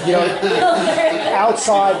worse. you know,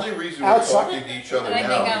 outside. The only reason we're talking to each other But I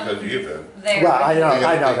now think, because you've been. There. Right,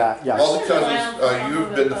 I know that. Yes. All because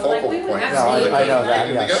you've been the focal point. No, I know that.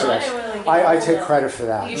 Taken Yes, together. yes. I take credit for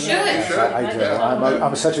that. You should. I do.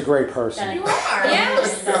 I'm such a great person. You are.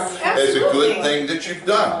 Yes. It's a good thing that you've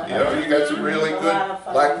done. You know, you got some really good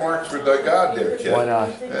black marks for God there, kid. Why not?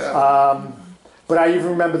 Yeah. But I even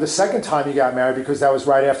remember the second time you got married because that was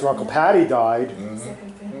right after Uncle Patty died.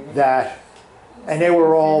 That, and they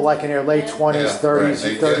were all like in their late 20s, Yeah, 30s, right.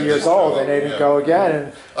 They 30 years didn't old, show and they up, didn't yeah. go again.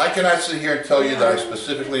 And I cannot sit here and tell you that I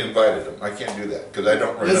specifically invited them. I can't do that because I don't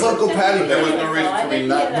remember. There's Uncle Patty. There was no reason for me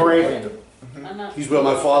not to invite them. He's where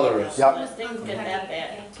my father is. Yep. Things get that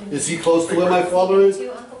bad. Is he close to where my father is? I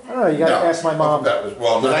don't know. You got to ask my mom. That was,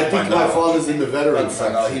 well, But not I to think my knowledge. father's in the veteran No, he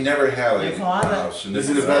section. never had a Your father? He's in the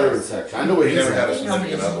significant veteran other. section. I know where He he's never had a at.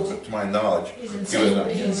 significant other, but to my knowledge, He's he in was St.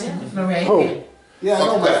 not. He's in Who? Moravia. Yeah, I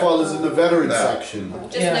know my father's in the veteran No. section.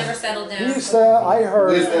 Just Yeah. never settled He down. used to. I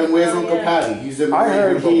heard. Where's Uncle Patty? He's in. I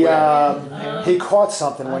heard he where? he caught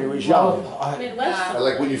something when he was young Midwest.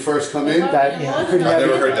 Like when you first come in. that he could I never.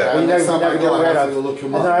 never heard that. He Next never, time I never go, get I rid have of. to look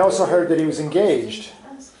him And then I up. also heard that he was engaged.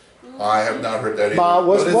 I have not heard that either. Ma,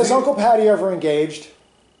 What is was he? Uncle Patty ever engaged?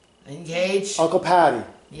 Engaged? Uncle Patty.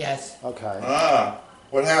 Yes. Okay. Ah,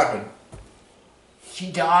 what happened?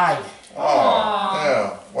 She died. Oh, yeah,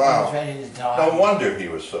 She was wow. ready to die. No wonder he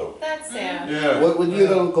was so. That's sad. Yeah. What year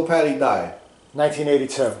did Uncle Patty die?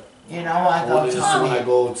 1982. You know, I I go, wanted to see when I Tommy,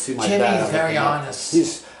 go see my dad. Jimmy's I very look him up.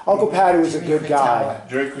 honest. Uncle Patty was a Jimmy good guy. Critella.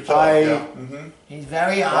 Jerry Critella, I- yeah. Mm-hmm. He's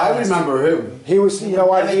very I honest. remember him. He was, you know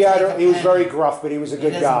what? He was very gruff, but he was a He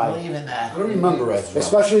good doesn't guy. believe in that. I don't remember as well.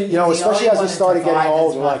 Especially, you know, He's the especially only as he one to started getting divide his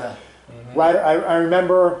older. Like, mother. right, I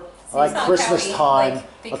remember like Sounds Christmas how he, time. like,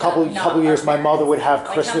 A become couple not years, our my mother would have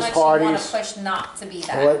Like, Christmas how much you wanna parties. push not to be Wait,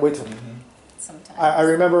 that wait, sometimes. I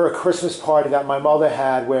remember a Christmas party that my mother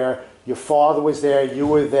had where your father was there, you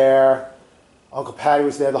were there, Uncle Patty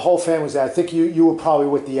was there, the whole family was there. I think you were probably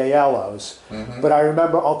with the Aiellos, but I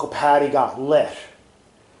remember Uncle Patty got lit,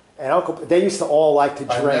 and they used to all like to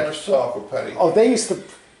I drink. never saw Uncle Patty. Oh, they used to,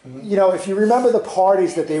 you know, if you remember the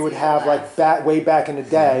parties that they would have like way back in the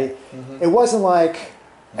day, it wasn't like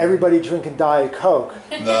everybody drinking Diet Coke.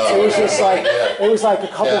 No. It was just like Yeah. it was like a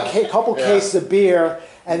couple Yeah. cases of beer,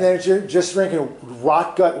 and then just drinking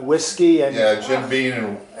rot gut whiskey and, Yeah, Jim Beam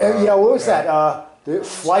and. and you know what was yeah. that? The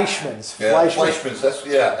Fleischmann's. Yeah, Fleischmann's. Fleischmann's, that's,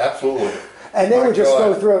 yeah, absolutely. And they My would just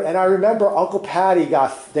go God. through it. And I remember Uncle Patty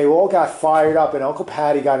they all got fired up, and Uncle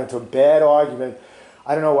Patty got into a bad argument.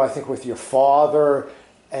 I don't know, I think with your father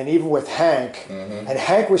and even with Hank. Mm-hmm. And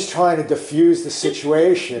Hank was trying to diffuse the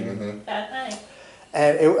situation. That night.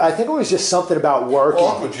 And I think it was just something about working.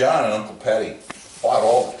 Well, Uncle John and Uncle Patty fought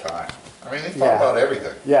all the time. I mean, they fought Yeah. about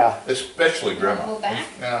everything, Yeah. especially Grandma. Go back?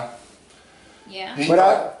 Yeah. Yeah. He But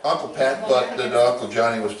thought, Uncle Pat thought that Uncle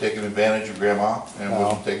Johnny was taking advantage of Grandma and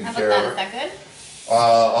wasn't taking How care about of that? her. Is that good?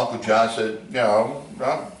 Uncle John said, you know,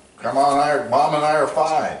 Grandma and I are, Mom and I are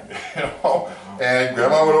fine, you know. And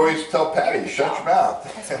Grandma would always tell Patty, shut your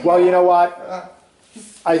mouth. Well, you know what?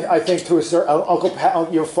 I think to a certain Uncle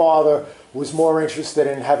Pat, your father was more interested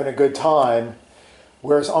in having a good time,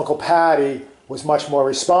 whereas Uncle Patty was much more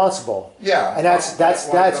responsible. Yeah. And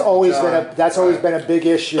that's always been a big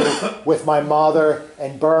issue with my mother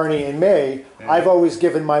and Bernie and me. Yeah. I've always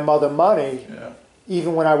given my mother money, Yeah.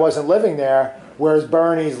 even when I wasn't living there, whereas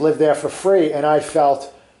Bernie's lived there for free, and I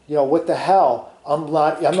felt, you know, what the hell?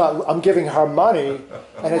 I'm giving her money,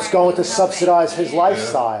 and it's going to subsidize his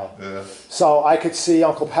lifestyle. Yeah. So I could see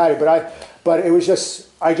Uncle Patty, but it was just,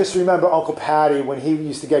 I just remember Uncle Patty when he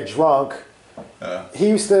used to get drunk.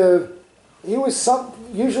 He was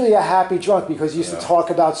usually a happy drunk because he used to talk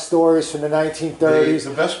about stories from the 1930s. The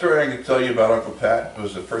best story I can tell you about Uncle Pat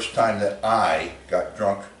was the first time that I got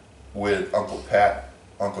drunk with Uncle Pat,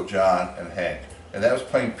 Uncle John, and Hank. And that was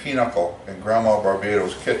playing pinochle in Grandma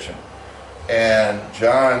Barbato's kitchen. And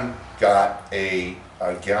John got a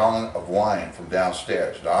gallon of wine from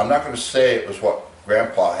downstairs. Now, I'm not going to say it was what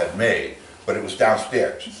Grandpa had made, but it was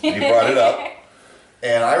downstairs. And he brought it up.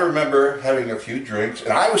 And I remember having a few drinks,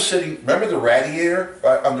 and I was sitting, remember the radiator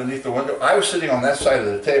underneath the window? I was sitting on that side of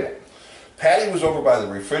the table. Patty was over by the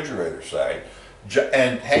refrigerator side,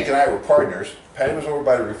 and Hank and I were partners. Patty was over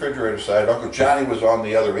by the refrigerator side, Uncle Johnny was on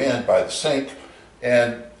the other end by the sink,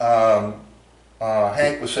 and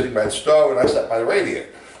Hank was sitting by the stove, and I sat by the radiator.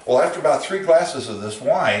 Well, after about 3 glasses of this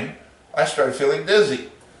wine, I started feeling dizzy,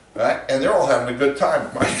 right? And they're all having a good time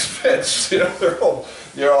at my expense. You know,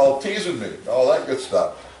 they're all teasing me, all that good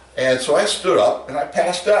stuff. And so I stood up and I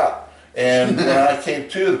passed out. And when I came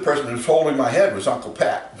to, the person who was holding my head was Uncle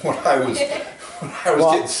Pat when I was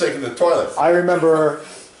getting sick in the toilet. I remember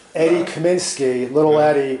Eddie Kaminsky, little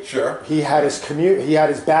Eddie. Sure. He had his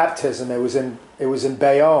baptism. It was in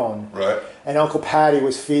Bayonne. Right. And Uncle Patty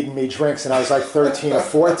was feeding me drinks, and I was like 13 or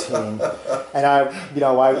 14, and I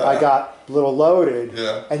got a little loaded.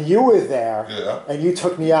 Yeah. And you were there. Yeah. And you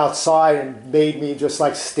took me outside and made me just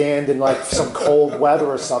like stand in like some cold weather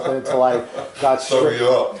or something until I got Sober stripped. you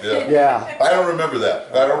up. Yeah. Yeah. I don't remember that.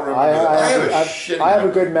 I don't remember that. I have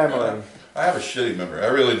a good memory. I have a shitty memory. I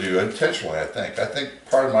really do, intentionally. I think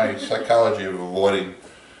part of my psychology of avoiding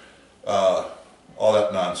all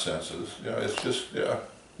that nonsense is, it's just,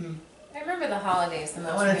 I remember the holidays the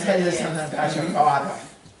most. I want to tell you something about your father.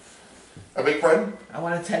 I beg pardon? I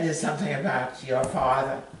want to tell you something about your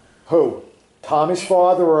father. Who? Tommy's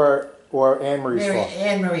father or Anne Marie's father?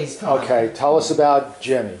 Anne Marie's father. Okay, tell us about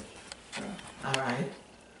Jimmy. All right.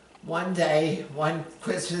 One day, one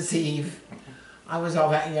Christmas Eve, I was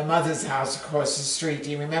over at your mother's house across the street.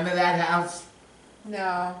 Do you remember that house?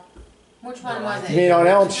 No. Which one was You mean it? on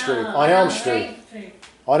Elm Street? No, On Elm Street?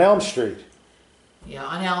 On Elm Street. Yeah,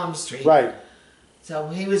 on Elm Street. Right. So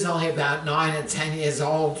he was only about 9 or 10 years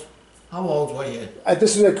old. How old were you?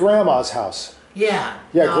 This is at Grandma's house. Yeah.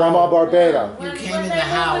 Yeah, no, Grandma Barbado. You came when in they the moved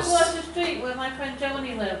house. across the street where my friend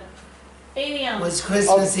Joni lived. 80 It ounce. was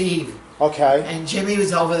Christmas Eve. Okay. And Jimmy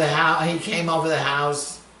was over the house. He came over the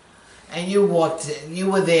house. And you walked in.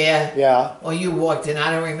 You were there. Yeah. Or you walked in.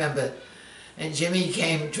 I don't remember. And Jimmy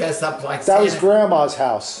came dressed up like That Santa. was Grandma's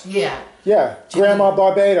house. Yeah. Yeah, Jimmy- Grandma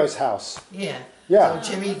Barbado's house. Yeah. Yeah.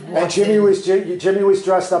 So Jimmy walked And Jimmy in. was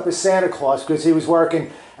dressed up as Santa Claus because he was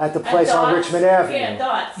working at the place on Dots. Richmond Avenue. Yeah,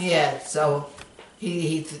 Dots. Yeah, so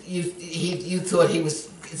you thought he was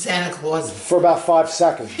Santa Claus. For about 5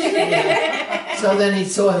 seconds. Yeah. So then he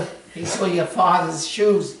saw your father's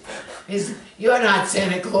shoes. You're not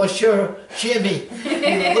Santa Claus, you're Jimmy. Look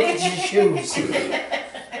at your shoes.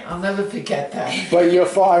 I'll never forget that. But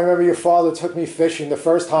I remember your father took me fishing. The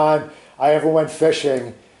first time I ever went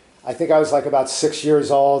fishing, I think I was like about 6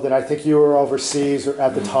 years old, and I think you were overseas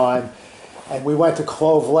at the time. And we went to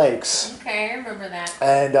Clove Lakes. Okay, I remember that.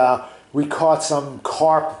 And we caught some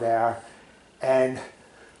carp there, and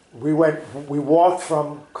we walked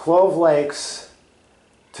from Clove Lakes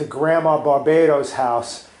to Grandma Barbado's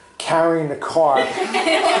house carrying the carp.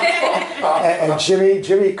 and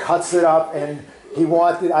Jimmy cuts it up, and he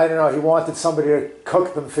wanted somebody to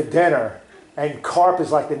cook them for dinner. And carp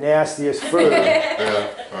is like the nastiest food.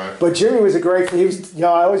 Yeah, right. But Jimmy was I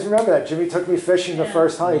always remember that. Jimmy took me fishing the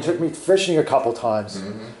first time. He took me fishing a couple times.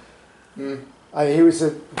 Mm-hmm. I mean, he was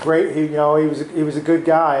a great, he was a good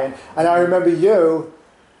guy. And I remember you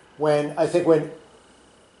when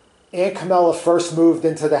Aunt Camilla first moved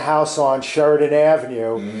into the house on Sheridan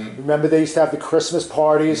Avenue. Mm-hmm. Remember they used to have the Christmas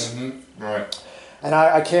parties? Mm-hmm. Right. And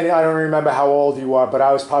I don't remember how old you are, but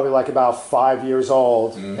I was probably like about 5 years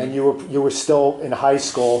old, Mm-hmm. and you were still in high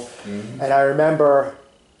school. Mm-hmm. And I remember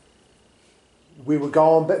we were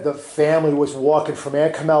the family was walking from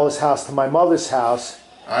Aunt Camilla's house to my mother's house,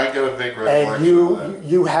 I got a vague recollection and of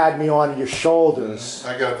you had me on your shoulders.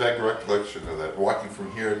 that. I got a vague recollection of that, walking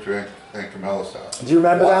from here to Aunt Camilla's house. Do you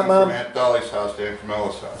remember that, Walking Mom? from Aunt Dolly's house to Aunt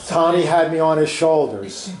Camilla's house. Tommy had me on his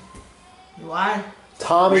shoulders. What?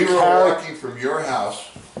 Tommy We were carried. walking from your house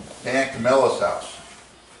to Aunt Camilla's house,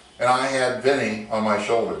 and I had Vinny on my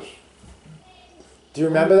shoulders. Do you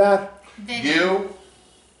remember that? You,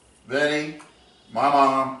 Vinny, my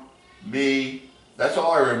mom, me, that's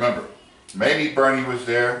all I remember. Maybe Bernie was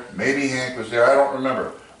there, maybe Hank was there, I don't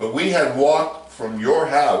remember. But we had walked from your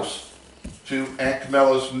house to Aunt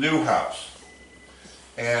Camilla's new house.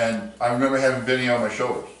 And I remember having Vinny on my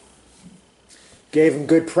shoulders. Gave him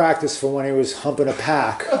good practice for when he was humping a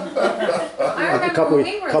pack. I remember a couple when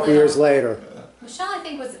we were couple little, years later.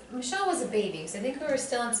 Michelle was a baby, because I think we were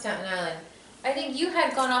still in Staten Island. I think you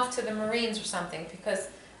had gone off to the Marines or something, because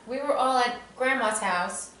we were all at Grandma's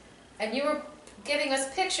house, and you were giving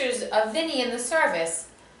us pictures of Vinny in the service.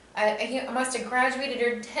 He must have graduated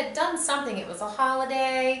or had done something. It was a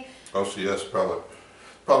holiday. Oh, so yes, probably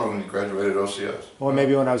Probably when he graduated OCS. Or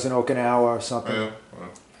maybe when I was in Okinawa or something. Yeah.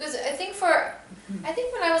 Because I think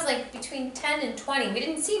when I was like between 10 and 20, we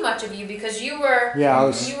didn't see much of you because you were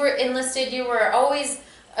you were enlisted. You were always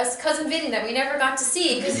a cousin Vinny that we never got to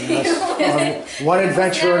see because One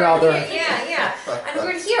adventure or another. Yeah. And we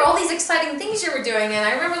would hear all these exciting things you were doing, and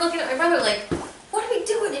I remember looking at my brother like, "What are we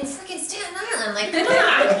doing in freaking Staten Island? Like, come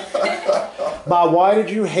on!" Ma, why did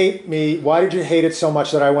you hate me? Why did you hate it so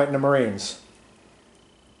much that I went in the Marines?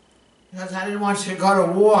 Because I didn't want you to go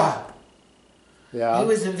to war. Yeah. He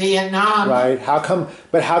was in Vietnam. Right. How come?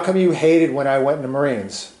 But how come you hated when I went in the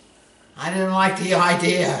Marines? I didn't like the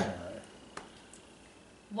idea.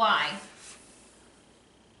 Why?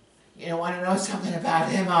 You want to know something about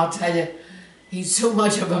him? I'll tell you. He's too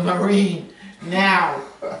much of a Marine now.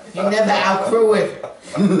 He never outgrew it.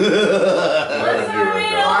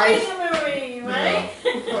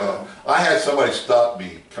 I had somebody stop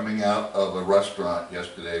me coming out of a restaurant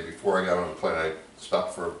yesterday before I got on the plane. I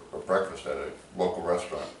stopped for a breakfast at a local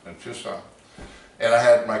restaurant in Tucson. And I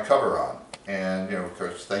had my cover on. And, you know, of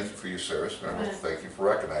course, thank you for your service. And I was, thank you for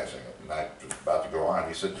recognizing it. And I was about to go on.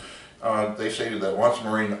 He said, they say that once a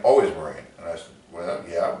Marine, always Marine. And I said, well,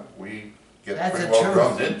 yeah, we get pretty well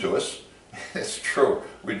drummed into us. It's true.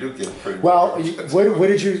 We do get pretty well. Well, what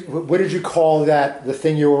did you call that? The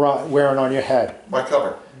thing you were wearing on your head? My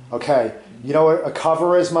cover. Okay. You know what a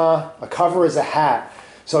cover is, Ma? A cover is a hat.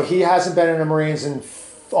 So he hasn't been in the Marines in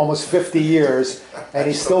almost 50 years, and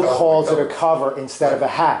he still calls it a cover instead of a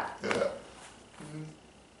hat. Yeah.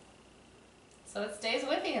 So it stays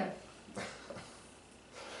with you.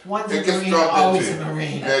 Once It a gets Marine, drummed always into a you.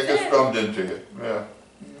 Marine. Yeah, it gets drummed into you. Yeah.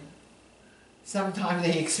 Sometimes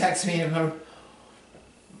he expects me to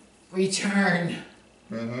return.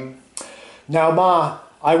 Mm-hmm. Now, Ma,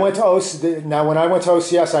 when I went to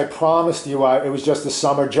OCS, I promised you it was just a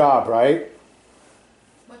summer job, right?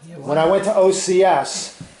 When I went to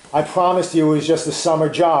OCS, I promised you it was just a summer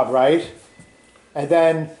job, right? And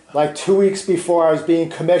then, like 2 weeks before I was being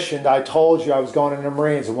commissioned, I told you I was going in the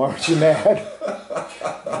Marines, and weren't you mad?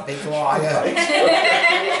 Big liar.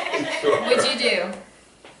 What'd you do?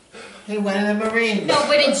 He went in the Marines. No,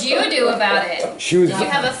 what did you do about it? She was. Did you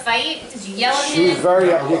have a fight? Did you yell at him? She was very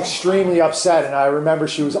extremely upset, and I remember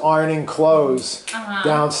she was ironing clothes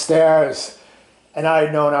downstairs, and I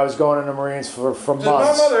had known I was going in the Marines for months. Did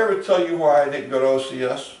my mother ever tell you why I didn't go to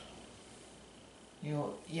OCS?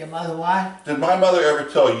 Your mother what? Did my mother ever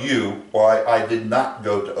tell you why I did not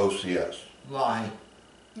go to OCS? Lie.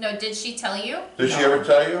 No, did she tell you? Did she ever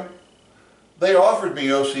tell you? They offered me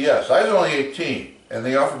OCS. I was only 18, and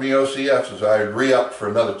they offered me OCS as I would re-up for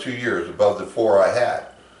another 2 years above the 4 I had.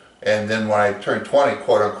 And then when I turned 20,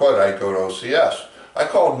 quote unquote, I'd go to OCS. I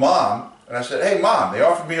called Mom, and I said, hey Mom, they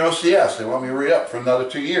offered me OCS. They want me to re-up for another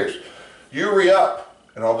 2 years. You re-up,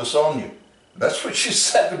 and I'll disown you. That's what she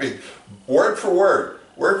said to me, word for word.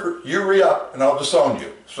 You re-up, and I'll disown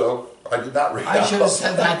you. So I did not re-up. I should have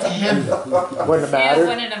said that to him. Wouldn't have Yeah, mattered. it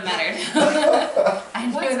wouldn't have mattered. I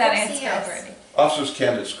knew What's that OCS? answer already. Officers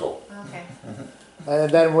Candidate School. Okay.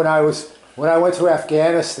 And then when I went to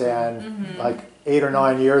Afghanistan, like 8 or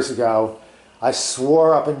 9 years ago, I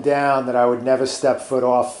swore up and down that I would never step foot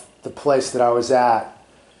off the place that I was at.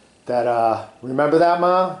 Remember that,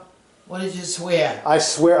 Mom? What did you swear? I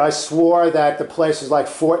swore that the place was like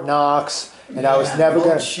Fort Knox, and I was never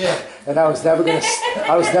gonna, and I was never gonna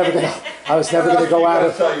go out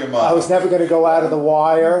of, I was never gonna go out of the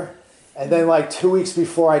wire. And then like 2 weeks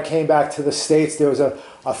before I came back to the States, there was a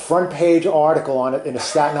front page article on it in the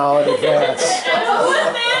Staten Island Advance. Do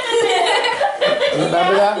you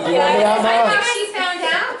remember that? Do you remember that, Mom? She found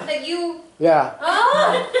out that you. Yeah.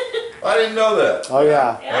 Oh. I didn't know that. Oh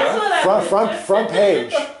yeah. Yeah, Front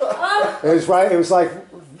page. It was right. It was like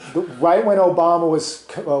right when Obama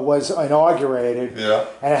was inaugurated. Yeah.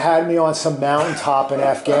 And it had me on some mountaintop in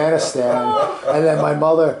Afghanistan. And then my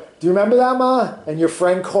mother. Do you remember that, Ma? And your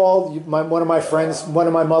friend called. One of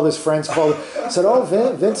my mother's friends called. Said, "Oh,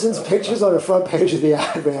 Vincent's pictures on the front page of the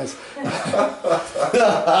Advance."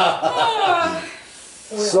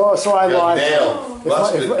 So I lied.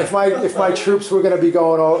 If my troops were going to be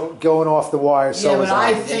going off the wire, so yeah, but was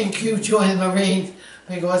I think you joined the Marines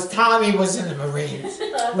because Tommy was in the Marines.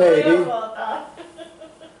 Maybe.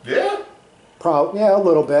 Yeah? Probably, yeah, a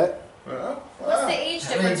little bit. What's the age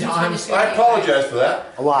How many difference between the times? two? I apologize for that.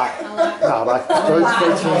 A lot. No, like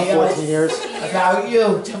 13, 14 years. About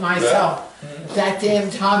you to myself. That damn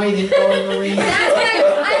Tommy didn't go in the Marines. That's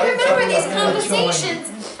why I remember these conversations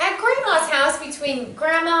at Grandma's house between mean,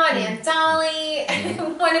 Grandma and Aunt Dolly,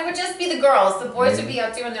 when it would just be the girls, the boys would be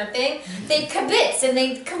out doing their thing, they'd kibitz and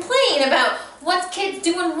they'd complain about what kid's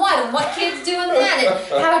doing what and what kid's doing that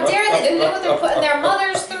and how dare they know what they're putting their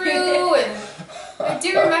mothers through, and I do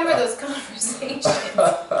remember those conversations.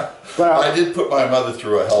 But I did put my mother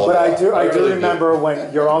through a hell of a lot. But I do really remember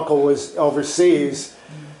when your uncle was overseas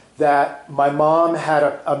that my mom had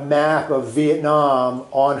a map of Vietnam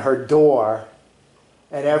on her door,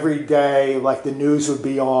 and every day, like, the news would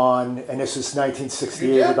be on, and this was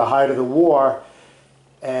 1968 at the height of the war,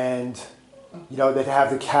 and you know, they'd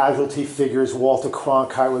have the casualty figures. Walter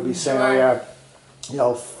Cronkite would be saying, oh yeah, you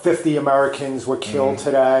know, 50 Americans were killed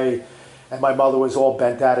today, and my mother was all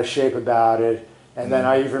bent out of shape about it. And then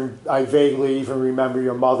I vaguely even remember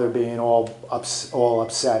your mother being all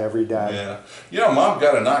upset every day. Yeah. You know, Mom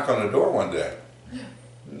got a knock on the door one day.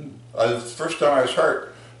 The first time I was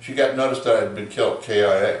hurt, she got noticed that I had been killed,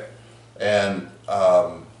 KIA. And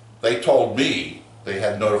they told me they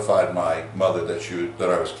had notified my mother that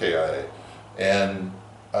I was KIA. And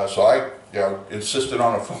so I insisted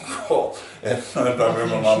on a phone call. And I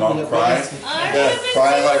remember my mom crying,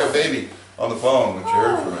 crying like a baby on the phone when she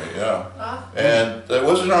heard from me, And it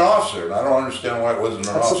wasn't an officer, and I don't understand why it wasn't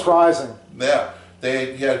an officer. That's surprising.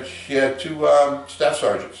 Yeah, she had two staff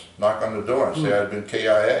sergeants knock on the door and say I'd been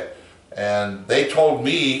KIA. And they told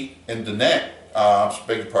me in Da Nang,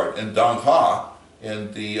 beg your pardon, in Dong Ha,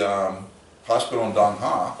 in the hospital in Dong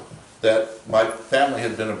Ha, that my family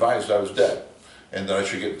had been advised I was dead and that I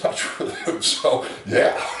should get in touch with them. So,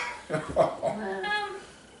 yeah.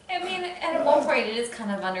 I mean, at one point it is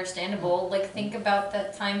kind of understandable. Like, think about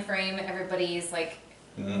the time frame. Everybody's like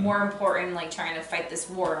more important, like trying to fight this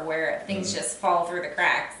war where things just fall through the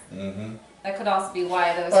cracks. That could also be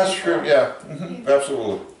why those. That's true. Yeah,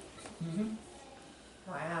 absolutely.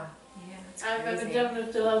 Wow. Yeah, it's I remember crazy. Jim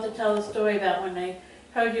used to love to tell the story about when they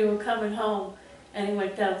heard you were coming home and he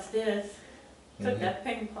went downstairs, took that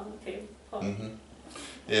ping pong table.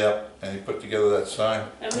 Yeah, and he put together that sign.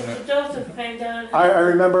 And Mr. Joseph came down. I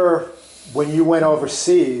remember when you went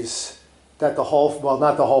overseas, that the whole, well,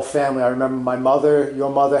 not the whole family, I remember my mother, your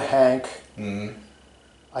mother, Hank,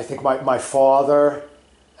 I think my father,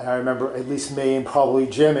 and I remember at least me and probably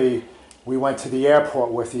Jimmy, we went to the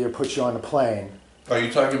airport with you, put you on the plane. Are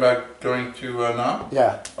you talking about going to Nam?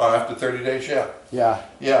 Yeah. After 30 days, yeah. Yeah.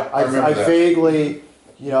 Yeah, I remember that. Vaguely,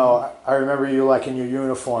 you know, I remember you like in your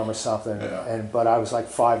uniform or something, Yeah. but I was like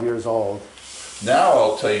 5 years old. Now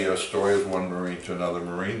I'll tell you a story of one Marine to another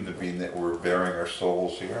Marine, being that we're bearing our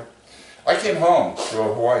souls here. I came home to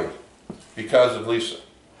Hawaii because of Lisa.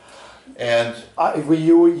 And Were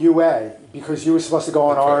you UA? Because you were supposed to go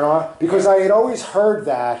on That's right. R&R? Because I had always heard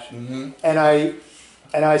that, and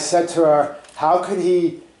I said to her, how could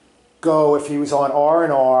he go if he was on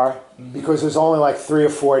R&R, because it was only like 3 or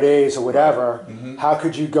 4 days or whatever, how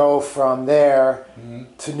could you go from there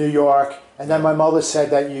to New York? And then my mother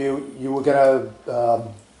said that you were going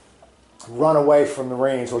to run away from the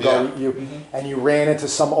Marines, or and you ran into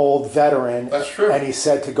some old veteran. That's true. And he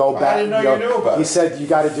said to go back. I didn't know you knew about it. He said you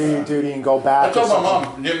got to do your duty and go back. I told my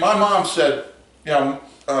mom. My mom said,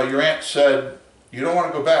 your aunt said, you don't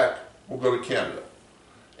want to go back, we'll go to Canada.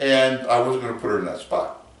 And I wasn't going to put her in that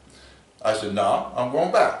spot. I said, no, I'm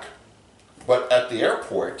going back. But at the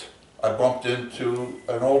airport, I bumped into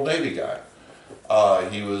an old Navy guy.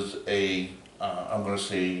 He was I'm going to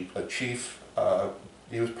say a chief.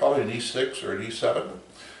 He was probably an E6 or an E7.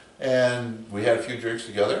 And we had a few drinks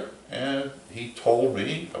together, and he told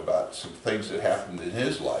me about some things that happened in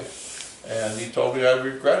his life. And he told me I'd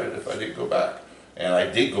regret it if I didn't go back. And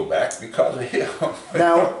I did go back because of him.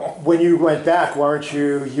 Now, when you went back, weren't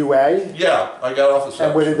you UA? Yeah, I got off the side.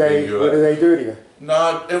 And what did they do to you?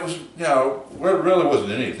 No, it was, it really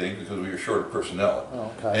wasn't anything because we were short of personnel.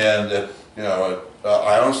 Oh, okay. And,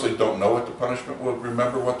 I honestly don't know what the punishment was,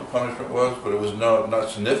 remember what the punishment was, but it was not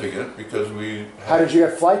significant because we... How did you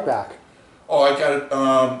get flight back? Oh, I got it,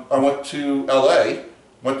 I went to LA,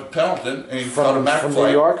 went to Pendleton, and caught a MAC from flight.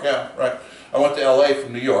 New York? Yeah, right. I went to LA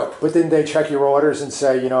from New York. But didn't they check your orders and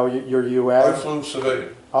say, you're UA? I flew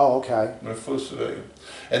civilian. Oh, okay. I flew civilian.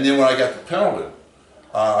 And then when I got to Pendleton,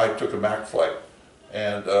 I took a MAC flight.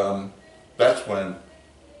 And that's when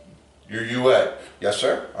you're UA. Yes,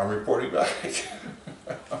 sir, I'm reporting back.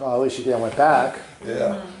 Well, at least you went back.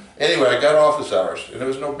 Yeah. Anyway, I got office hours, and it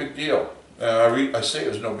was no big deal. I say it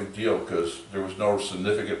was no big deal because there was no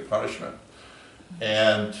significant punishment.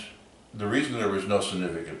 And the reason there was no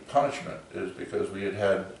significant punishment is because we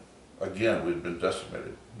had, again, we'd been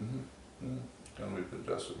decimated. And we'd been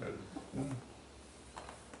decimated.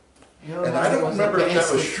 Your And I mother don't was a remember if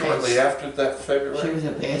that was basket shortly case. after that She February. was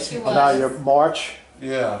a basket. She was. About your March?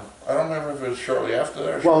 Yeah, I don't remember if it was shortly after that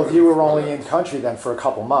or Well, shortly you were before only that. in country then for a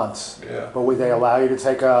couple months. Yeah. But would they allow you to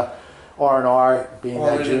take a R&R being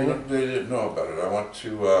Well, that junior? they didn't know about it. I went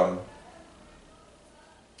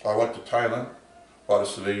to Thailand, bought a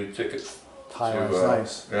civilian ticket. Thailand's to,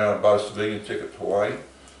 nice. Yeah, bought a civilian ticket to Hawaii,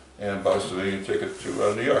 and bought a civilian ticket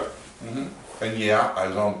to New York. And yeah, I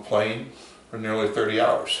was on the plane for nearly 30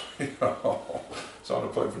 hours. You know, I was on the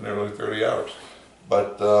plane for nearly 30 hours.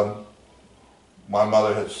 But my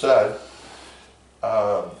mother had said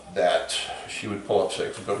that she would pull up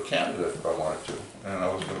stakes and go to Canada if I wanted to, and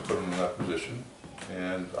I was going to put them in that position.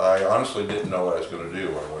 And I honestly didn't know what I was going to do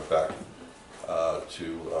when I went back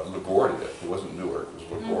to LaGuardia. It wasn't Newark,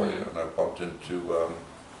 it was LaGuardia, and I bumped into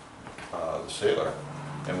the sailor,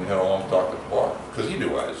 and we had a long talk at the bar, because he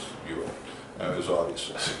knew I was Euro, and it was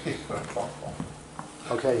obvious.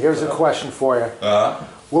 Okay, here's a question for you. uh,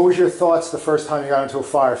 What was your thoughts the first time you got into a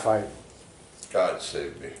firefight? God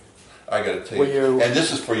save me. I gotta tell Were you, you- and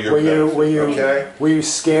this is for your Were you benefit, okay? were you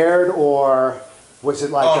scared, or was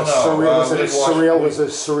it like Oh, a no, surreal? Was it a we watched- surreal? we- Was it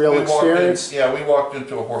a surreal We walked experience? yeah, we walked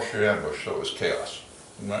into a horseshoe ambush, so it was chaos.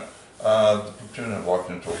 Right? The platoon had walked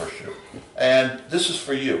into a horseshoe. And this is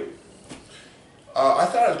for you. I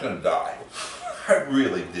thought I was going to die. I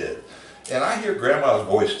really did. And I hear Grandma's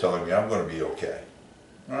voice telling me I'm going to be okay.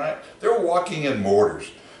 All right? They were walking in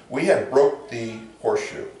mortars. We had broke the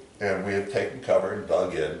horseshoe, and we had taken cover and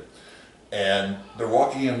dug in. And they're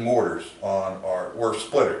walking in mortars on we're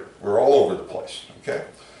splittered. We're all over the place, okay?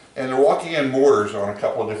 And they're walking in mortars on a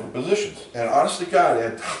couple of different positions. And honestly, God,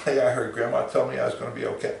 I heard Grandma tell me I was going to be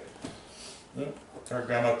okay. I heard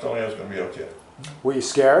Grandma tell me I was going to be okay. Were you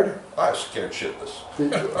scared? I was scared shitless.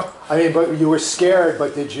 I mean, but you were scared.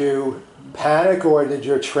 But did you panic, or did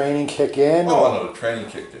your training kick in? Oh, or- no, the training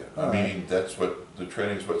kicked in. I mean, the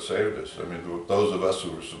training is what saved us. I mean, those of us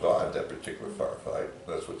who survived that particular firefight,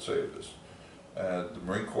 that's what saved us. And the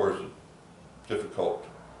Marine Corps is a difficult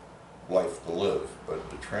life to live, but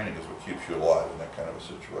the training is what keeps you alive in that kind of a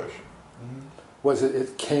situation. Was it?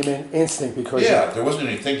 It came in instinct because Yeah, there wasn't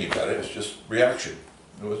any thinking about it, it's just reaction.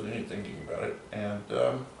 There wasn't any thinking about it. And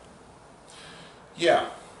yeah,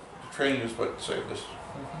 the training is what saved us.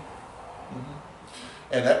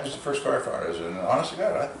 And that was the first firefighter I was in. And honestly,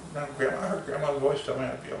 God, I heard Grandma's voice tell me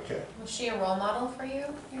I'd be okay. Was she a role model for you,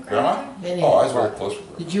 your Grandma? grandmother? Minnie, Oh, I was very close with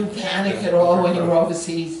her. did you panic at all when you were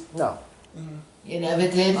overseas? no, You never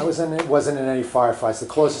did? I wasn't in any firefights. The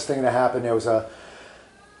closest thing that happened, there was an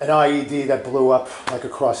IED that blew up like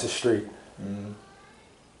across the street.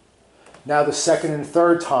 Now the second and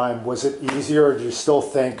third time, was it easier, or did you still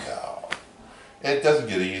think? No, it doesn't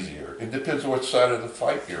get easier. It depends on what side of the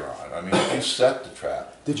fight you're on. I mean, if you set the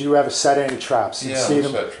trap. Did you ever set any traps? And Yeah, see we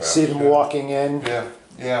them, set traps, see them yeah. walking in.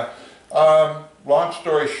 Yeah. Long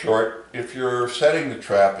story short, if you're setting the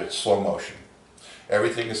trap, it's slow motion.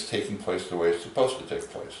 Everything is taking place the way it's supposed to take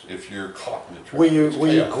place. If you're caught in the trap, Were you it's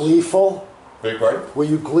chaos. gleeful? Beg your pardon? Were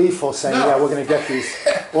you gleeful, saying, No. "Yeah, we're going to get these,"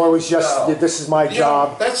 or it was just, No. "Yeah, "This is my You know,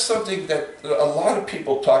 job"? that's something that a lot of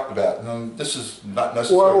people talked about, and this is not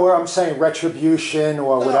necessarily. Or I'm saying retribution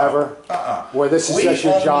or No, whatever. Where this is We just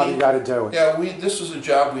your job, only- you got to do it. Yeah, this is a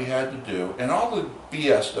job we had to do, and all the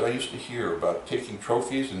BS that I used to hear about taking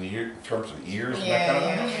trophies in terms of ears and that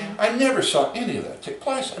kind of thing, I never saw any of that take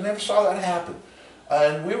place. I never saw that happen.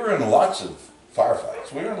 And we were in lots of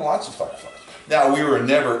firefights. Now, we were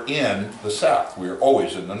never in the South. We were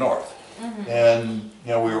always in the North. And,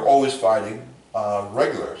 you know, we were always fighting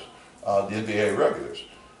regulars, the NVA regulars.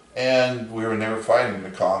 And we were never fighting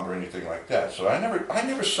the Kong or anything like that. So I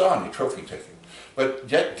never saw any trophy taking. But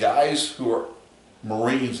yet guys who are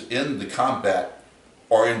Marines in the combat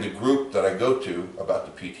or in the group that I go to about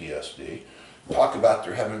the PTSD talk about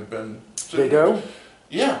there having been... They do?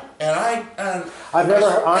 Yeah, and I've never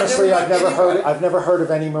heard. heard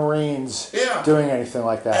of any Marines Yeah. doing anything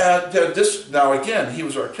like that. Now again, he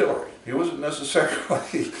was artillery. He wasn't necessarily. Was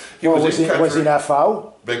he infantry. an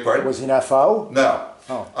FO? Big pardon? Was he an FO? No.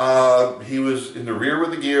 Oh. He was in the rear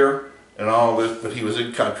with the gear and all this, but he was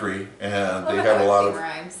in country, and they had a lot of.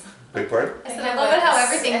 rhymes. Big pardon? I said, I love it how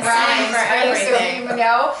everything rhymes for everything. You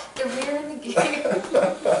know, the rear and the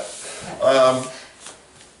gear.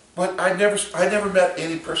 But I never met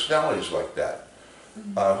any personalities like that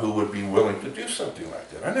who would be willing to do something like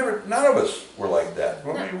that. None of us were like that.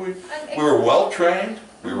 I mean, we were well trained.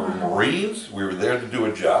 We were Marines. We were there to do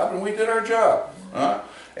a job, and we did our job.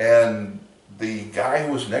 And the guy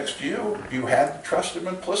who was next to you, you had to trust him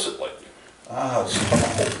implicitly. And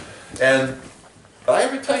did I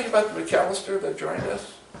ever tell you about the McAllister that joined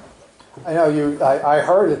us? I know I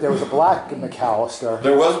heard that there was a black McAllister.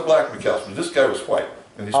 There was a black McAllister. This guy was white.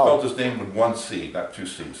 And he Oh. spelled his name with one C, not two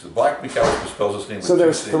C's. The black McAllister spells his name with So two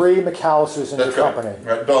there's C's. 3 McAllisters in your That's right. company.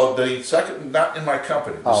 Right. No, the second, not in my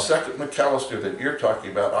company. The Oh. second McAllister that you're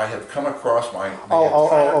talking about, I have come across my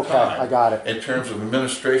Okay, I got it. in terms of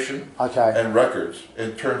administration Okay. and records,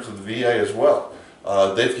 in terms of the VA as well.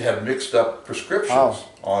 They've had mixed up prescriptions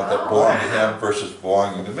on that belong to him versus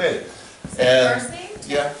belonging to me. And First name?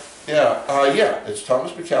 yeah, it's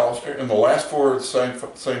Thomas McAllister, and the last 4 are the same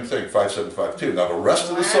thing, 5752. Now the rest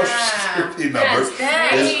of the Social Security number That's is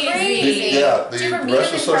crazy. the Did you ever meet rest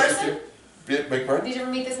him of in Social person? Security. Beg pardon? Did you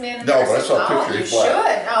ever meet this man in No, but person? I saw a picture, Oh, he's you black. should.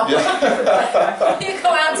 Oh. You go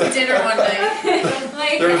out to dinner one night.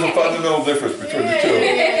 Like, There is a fundamental difference between the two.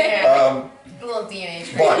 Yeah. A little DNA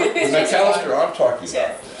trade. But the McAllister I'm talking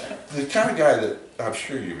about, the kind of guy that, I'm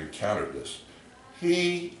sure you've encountered this,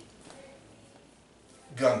 he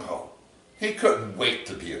gung-ho. He couldn't wait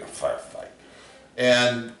to be in a firefight.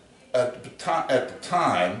 And at the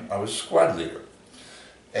time, I was squad leader.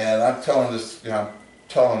 And I'm telling this, I'm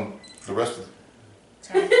telling the rest of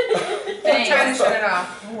I'm trying to shut it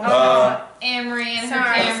off. Amory and her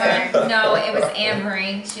Sorry, camera. No, it was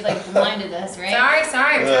Amory. She like blinded us, right?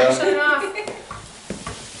 Sorry, I'm trying to shut it off.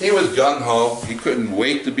 He was gung-ho. He couldn't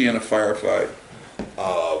wait to be in a firefight.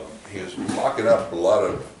 He was locking up a lot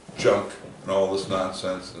of junk and all this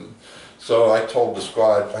nonsense. And so I told the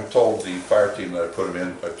squad, I told the fire team that I put him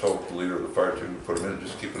in, I told the leader of the fire team to put him in and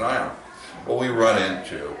just keep an eye on him. Well, we run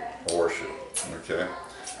into a horseshoe, okay?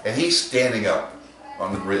 And he's standing up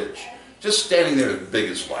on the ridge, just standing there as big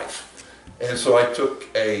as life. And so I took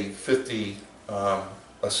a 60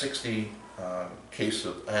 case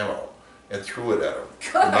of ammo and threw it at him.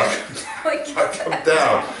 Knock him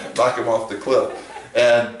down, knock him off the cliff.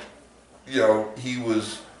 And, you know, he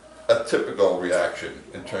was a typical reaction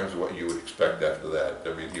in terms of what you would expect after that.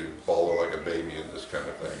 I mean, he would bawl like a baby in this kind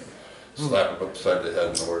of thing. Slap him upside the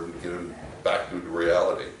head in order to get him back to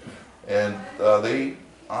reality. And he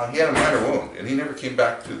had a minor wound, and he never came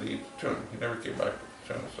back to the platoon. He never came back to the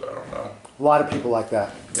platoon, so I don't know. A lot of people like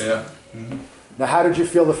that. Yeah. Now, how did you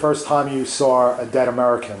feel the first time you saw a dead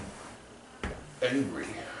American? Angry,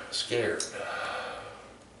 scared,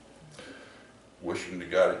 wishing to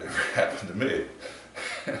God it never happened to me.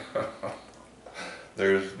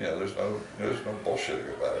 There's no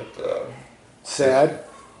bullshitting about it. Sad?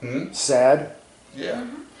 Sad? Yeah.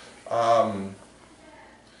 I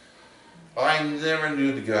never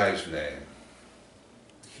knew the guy's name.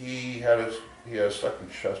 He had a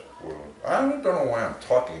second chest wound. I don't know why I'm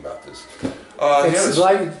talking about this. It's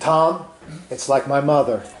like, Tom, it's like my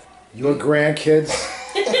mother. Your grandkids.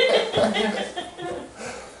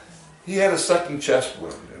 He had a second chest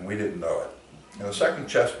wound, and we didn't know it. And a second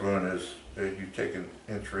chest wound is you take an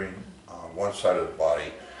entry on one side of the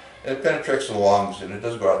body, and it penetrates the lungs, and it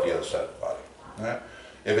doesn't go out the other side of the body. Right?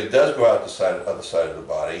 If it does go out the other side of the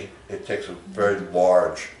body, it takes a very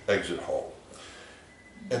large exit hole.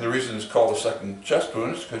 And the reason it's called a second chest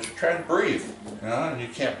wound is because you're trying to breathe, and you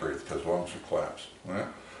can't breathe because lungs are collapsed. Right?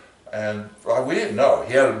 And we didn't know.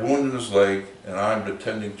 He had a wound in his leg, and I'm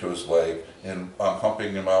attending to his leg, and I'm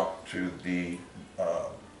humping him out to the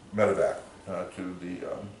medevac, to the,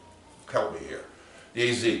 help me here, the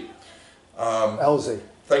AZ. LZ.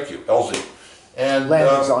 Thank you, LZ. And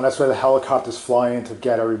Landing zone. That's where the helicopters fly in to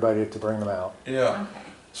get everybody to bring them out. Yeah.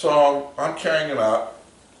 So I'm carrying him out,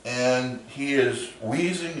 and he is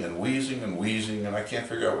wheezing and wheezing and wheezing, and I can't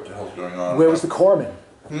figure out what the hell's going on. Where was the corpsman?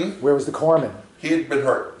 Where was the corpsman? He had been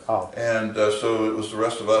hurt. Oh. And so it was the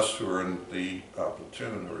rest of us who were in the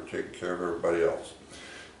platoon who were taking care of everybody else.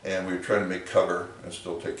 And we were trying to make cover and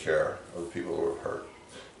still take care of the people who were hurt.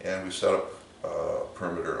 And we set up a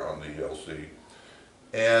perimeter on the LC.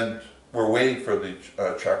 And we're waiting for the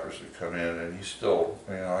choppers to come in, and he's still,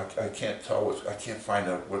 I can't tell I can't find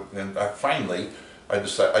out what, and I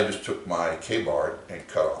just took my K-bar and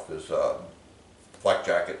cut off his flak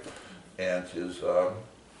jacket and his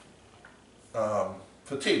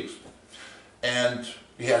fatigues. And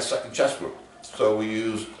he had a second chest wound. So we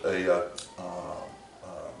used a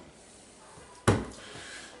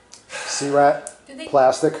C-rat?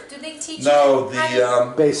 Plastic? Do they teach no, you how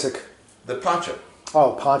to- Basic. the poncho.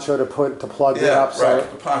 Oh, poncho to plug it up. Yeah,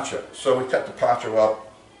 right, the poncho. So we cut the poncho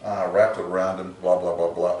up, wrapped it around him, blah, blah,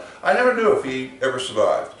 blah, blah. I never knew if he ever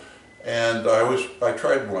survived. And I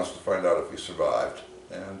tried once to find out if he survived.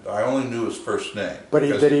 And I only knew his first name. But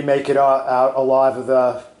did he make it out alive of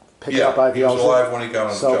the picked up by the he was LZ? alive when he got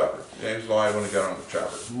on the chopper. Yeah, he was alive when he got on the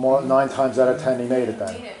chopper. 9 times out of 10 he made it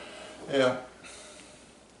then. Made it. Yeah.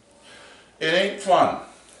 It ain't fun.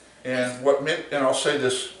 And and I'll say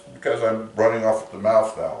this because I'm running off at the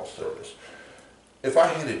mouth now, I'll say this. If I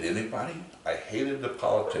hated anybody, I hated the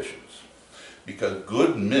politicians. Because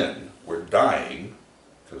good men were dying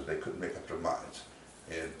because they couldn't make up their minds.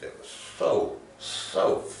 And it was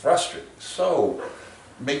so frustrating,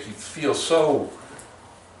 make you feel so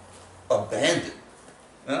abandoned.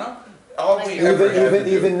 You know? All we ever had to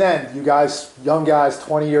do. Even then, you guys, young guys,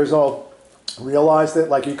 20 years old, realized that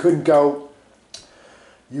like you couldn't go.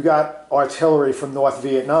 You got artillery from North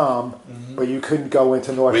Vietnam, but you couldn't go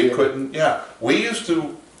into North Vietnam. We couldn't, yeah. We used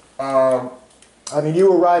to. I mean,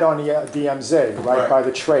 you were right on the DMZ, right by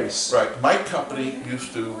the trace. Right. My company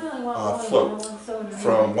used to float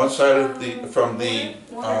from one side of the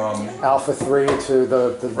Alpha 3 to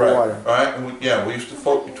the right, water. Right. And we used to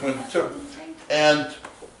float between the two. And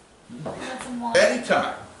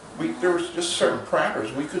anytime there was just certain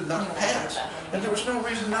parameters we could not pass, and there was no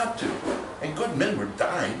reason not to. And good men were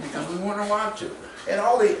dying because we weren't allowed to. And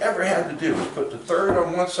all they ever had to do was put the third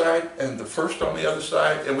on one side and the first on the other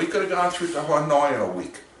side, and we could have gone through to Hanoi in a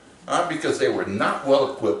week. Because they were not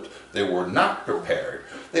well equipped, they were not prepared.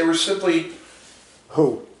 They were simply...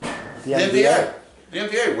 Who? The NVA. The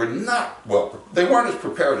NVA were not well, they weren't as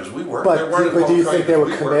prepared as we were. But do you think they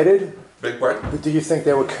were committed? Big what? But do you think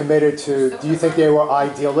they were committed to, do you think they were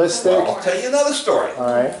idealistic? Well, I'll tell you another story. All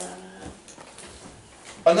right.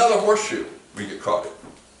 Another horseshoe we get caught in.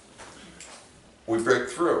 We break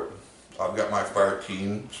through. I've got my fire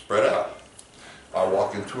team spread out. I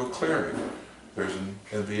walk into a clearing. There's an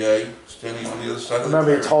NVA standing on the other side of the clearing.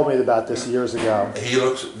 Remember you told me about this years ago. He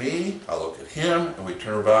looks at me, I look at him, and we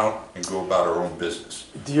turn around and go about our own business.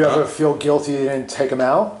 Do you ever feel guilty you didn't take him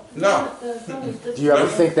out? No. Do you ever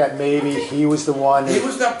think that maybe he was the one? He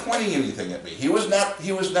was not pointing anything at me. He was not.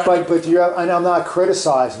 But do you, and I'm not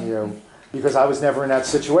criticizing you because I was never in that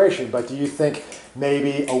situation, but do you think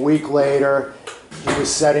maybe a week later he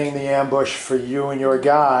was setting the ambush for you and your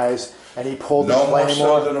guys and he pulled the Claymore? No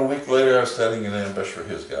more so than a week later I was setting an ambush for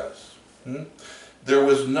his guys. There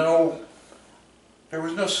was no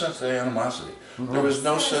sense of animosity. There was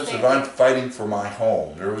no sense of I'm fighting for my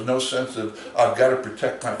home. There was no sense of I've got to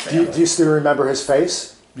protect my family. Do you still remember his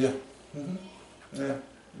face? Yeah. Yeah.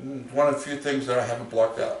 One of the few things that I haven't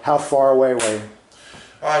blocked out. How far away were you?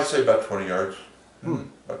 I'd say about 20 yards.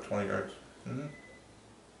 About 20 yards.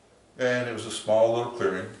 And it was a small little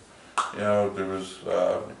clearing. You know, there was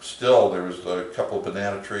there was a couple of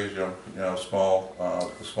banana trees,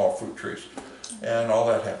 small fruit trees, and all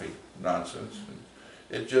that happy nonsense.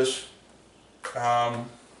 It just,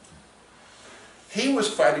 he was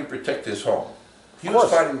fighting to protect his home. He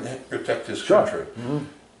was fighting to protect his country.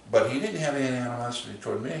 But he didn't have any animosity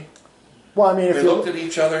toward me. Well, I mean, if we looked at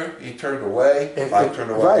each other, he turned away, I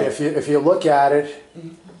turned away. Right, if you look at it,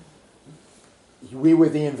 we were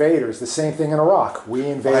the invaders. The same thing in Iraq. We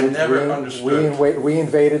invaded. I never understood. We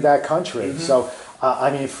invaded that country. So, I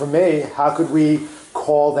mean, for me, how could we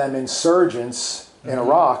call them insurgents in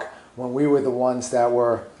Iraq when we were the ones that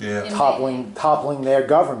were toppling their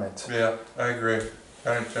government? Yeah, I agree.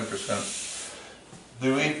 110%.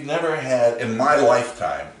 We've never had, in my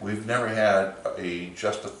lifetime, we've never had a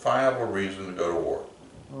justifiable reason to go to war.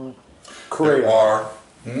 Korea. There are.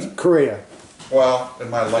 Korea. Well, in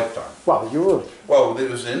my lifetime. Well, you were. Well, it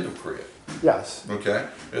was into Korea. Yes. Okay,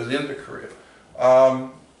 it was into Korea.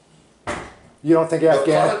 You don't think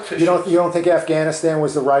You don't think Afghanistan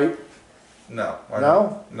was the right? No.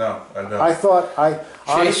 No. No, I don't. I thought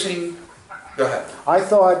chasing. Go ahead. I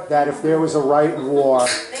thought that if there was a right war,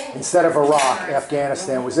 instead of Iraq,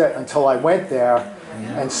 Afghanistan was it. Until I went there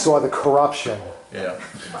and saw the corruption. Yeah,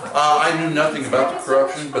 I knew nothing about the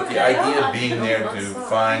corruption, but the idea of being there to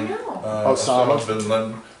find Osama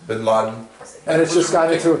bin Laden, and it just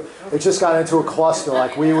got into a cluster.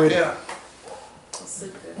 Like we would. Yeah.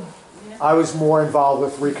 I was more involved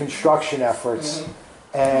with reconstruction efforts,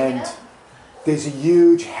 and there's a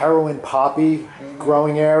huge heroin poppy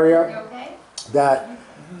growing area that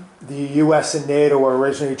the U.S. and NATO were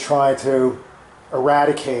originally trying to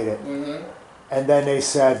eradicate it. And then they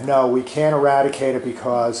said, no, we can't eradicate it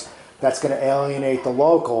because that's going to alienate the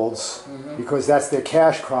locals because that's their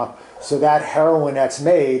cash crop. So that heroin that's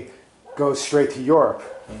made goes straight to Europe.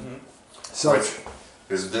 So and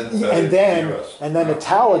then the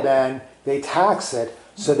Taliban, they tax it,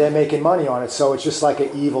 so they're making money on it. So it's just like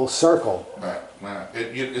an evil circle. Right.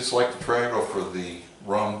 It's like the triangle for the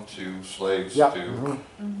rum to slaves to honey, wasn't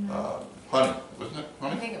it?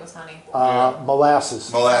 Honey? I think it was honey.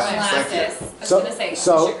 Molasses. Molasses. Thank you. I was going to say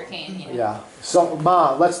sugarcane. Yeah. So,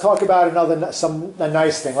 Ma, let's talk about a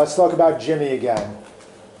nice thing. Let's talk about Jimmy again.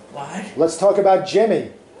 What? Let's talk about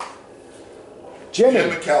Jimmy. Jimmy. Jim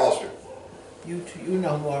McAllister. You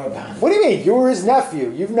know more about him. What do you mean? You were his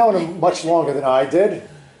nephew. You've known him much longer than I did.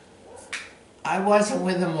 I wasn't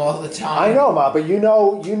with him all the I time. know, Ma, but you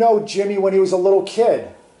know Jimmy when he was a little kid.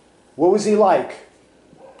 What was he like?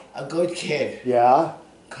 A good kid. Yeah,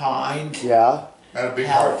 Kind. yeah. Had a big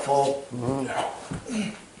heart. Helpful.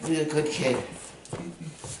 He was a good kid.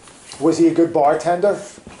 Was he a good bartender?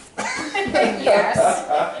 Yes.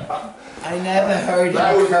 I never heard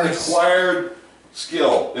That him was an curse. acquired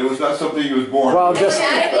skill. It was not something he was born Well, with. just,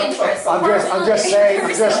 Out of interest. I'm just saying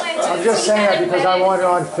that because I wanted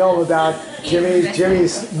on film about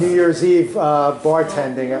Jimmy's New Year's Eve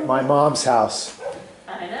bartending at my mom's house.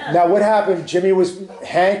 I know. Now, what happened?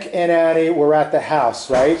 Hank and Annie were at the house,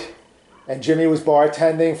 right? And Jimmy was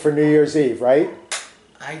bartending for New Year's Eve, right?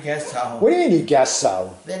 I guess so. What do you mean you guess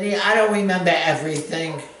so? I don't remember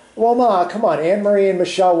everything. Well, Ma, come on. Anne Marie and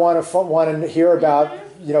Michelle want to hear about,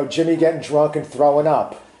 Jimmy getting drunk and throwing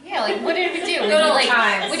up. Yeah, like what did we do? Little Would he,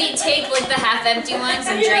 times. would he take like the half empty ones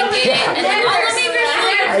and drink it and then let me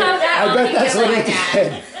I bet that's what he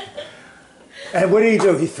did. And what did he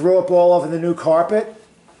do? He threw up all over the new carpet?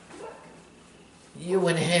 You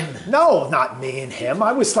and him. No, not me and him.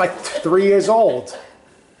 I was like 3 years old.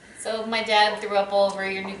 So my dad threw up all over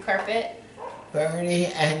your new carpet. Bernie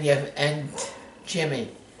and Jimmy.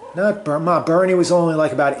 Not Ma. Bernie was only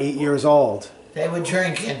like about 8 years old. They were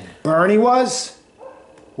drinking. Bernie was?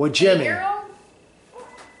 Or Jimmy? 8-year-old?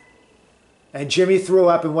 And Jimmy threw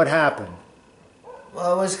up, and what happened?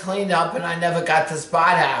 Well, it was cleaned up and I never got the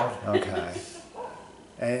spot out. Okay.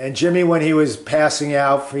 And Jimmy, when he was passing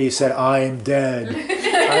out, he said, "I am dead."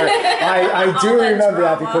 I do remember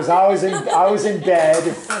that because I was in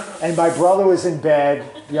bed, and my brother was in bed.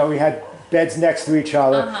 We had beds next to each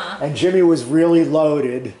other, and Jimmy was really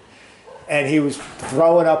loaded, and he was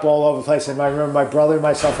throwing up all over the place. And I remember my brother and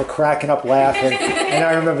myself were cracking up laughing. And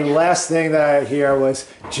I remember the last thing that I hear was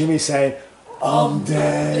Jimmy saying, "I'm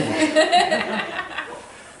dead."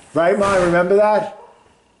 Right, Ma? Remember that?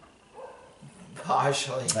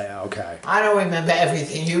 Partially. Yeah, okay. I don't remember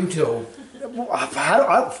everything you do.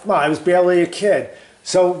 I was barely a kid.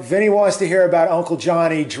 So Vinny wants to hear about Uncle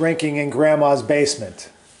Johnny drinking in Grandma's basement.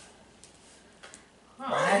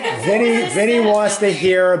 Vinny wants to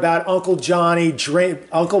hear about Uncle Johnny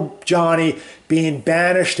being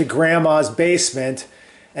banished to Grandma's basement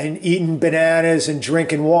and eating bananas and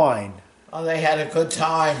drinking wine. Oh, they had a good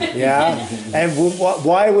time. Yeah? And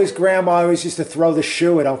why was Grandma always used to throw the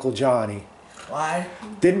shoe at Uncle Johnny? What?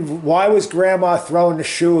 Why was Grandma throwing the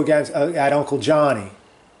shoe at Uncle Johnny?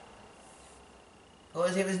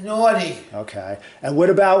 Because he was naughty. Okay. And what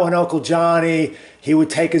about when Uncle Johnny, he would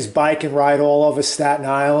take his bike and ride all over Staten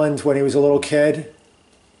Island when he was a little kid?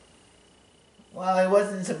 Well, he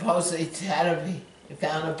wasn't supposed to. He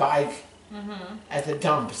found a bike at the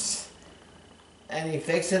dumps. And he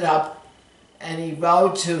fixed it up. And he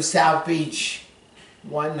rode to South Beach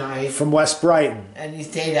one night. From West Brighton. And he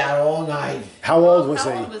stayed out all night. How old was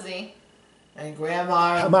How he? old was he? And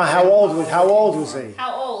Grandma... Ma, how old was he?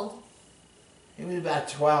 How old? He was about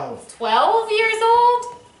 12. 12 years old?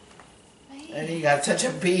 And he got such a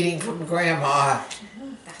beating from Grandma.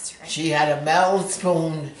 That's right. She had a metal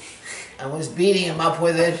spoon and was beating him up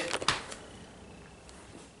with it.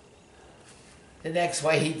 The next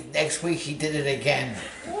week he did it again.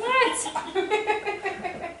 What?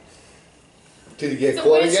 Did he get So caught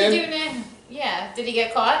what did again? she do now? Yeah, did he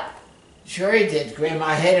get caught? Sure he did.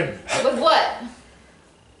 Grandma hit him With what?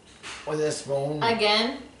 with a spoon.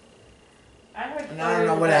 Again? I heard And I don't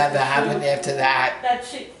know what happened after that. That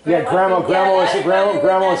she. Yeah, Grandma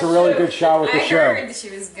was a really good shot with the I show. heard that she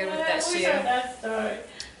was good with that We shoe. heard that story.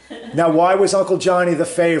 Now, why was Uncle Johnny the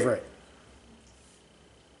favorite?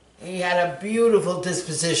 He had a beautiful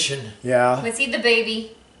disposition. Yeah. Was he the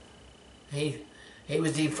baby? He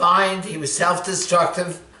was defiant, he was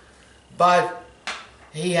self-destructive, but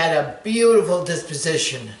he had a beautiful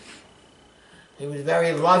disposition. He was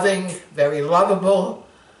very loving, very lovable,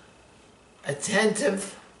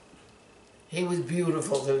 attentive. He was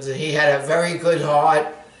beautiful. He had a very good heart,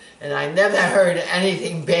 and I never heard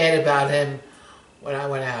anything bad about him when I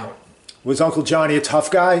went out. Was Uncle Johnny a tough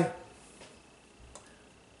guy?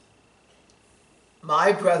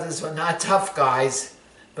 My brothers were not tough guys,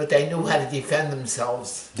 but they knew how to defend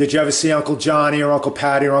themselves. Did you ever see Uncle Johnny or Uncle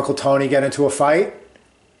Patty or Uncle Tony get into a fight?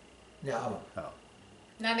 No,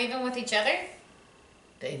 Not even with each other?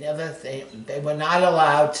 they were not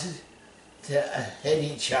allowed to hit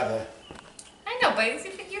each other. I know, but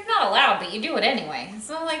you're not allowed, but you do it anyway.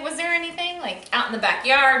 So, like, was there anything, like, out in the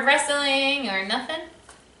backyard wrestling or nothing?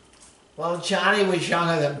 Well, Johnny was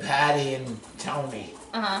younger than Patty and Tony.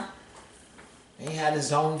 Uh-huh. He had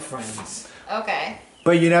his own friends. Okay.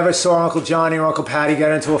 But you never saw Uncle Johnny or Uncle Patty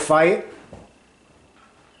get into a fight?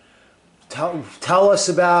 Tell us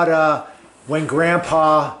about when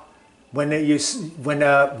Grandpa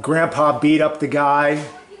beat up the guy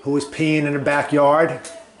who was peeing in the backyard.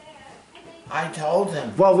 I told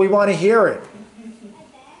him. Well, we want to hear it.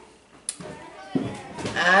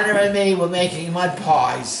 Anna and me were making mud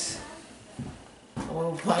pies. We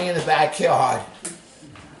were playing in the backyard.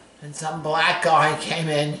 And some black guy came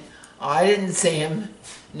in. I didn't see him,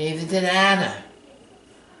 neither did Anna.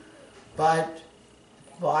 But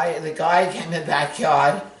the guy came in the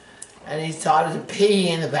backyard and he started to pee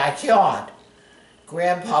in the backyard.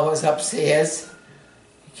 Grandpa was upstairs.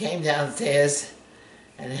 He came downstairs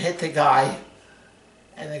and hit the guy,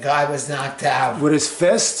 and the guy was knocked out. With his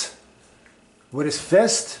fist? With his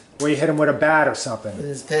fist? Or you hit him with a bat or something? With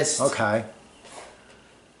his fist. Okay.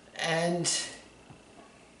 And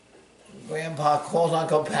Grandpa called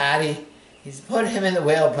Uncle Patty. He's put him in the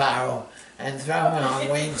wheelbarrow and thrown him on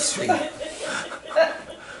Wayne Street. And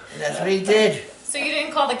that's what he did. So you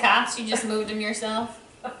didn't call the cops, you just moved him yourself?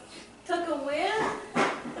 Took a where?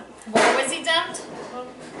 Where was he dumped?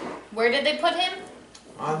 Where did they put him?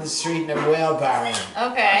 On the street in a wheelbarrow.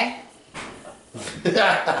 Okay. Were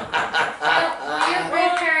your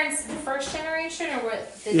grandparents the first generation, or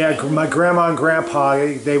what? Yeah, my grandma and grandpa,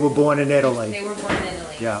 they were born in Italy. They were born in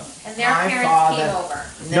Italy. Yeah. And their My parents father- came over.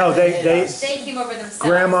 No, Never hit us. They came over themselves.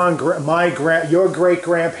 Grandma and your great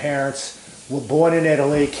grandparents were born in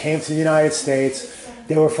Italy, came to the United States.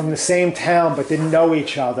 They were from the same town but didn't know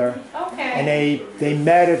each other. Okay. And they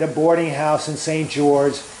met at a boarding house in St.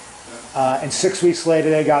 George. And 6 weeks later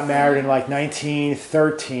they got married in like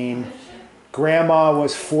 1913. Grandma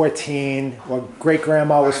was 14, or great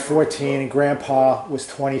grandma was 14, and grandpa was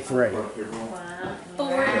 23. Wow.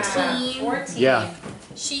 14. 14. Yeah.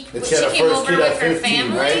 She And she had her came first over kid with at her 15,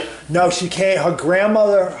 family? right? No, she came, her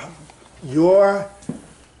grandmother, your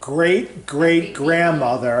great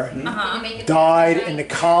grandmother Did you make it died back in the tonight?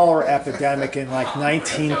 cholera epidemic in like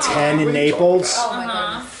 1910 in Naples. Oh my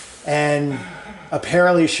goodness. And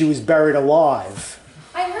apparently she was buried alive.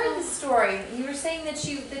 I heard the story. You were saying that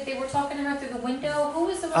they were talking to her through the window. Who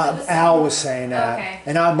was the one that was Al was saying that. Okay.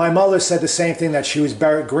 And my mother said the same thing, that she was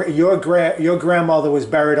buried, your grandmother was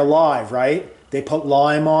buried alive, right? They put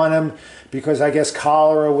lime on him because I guess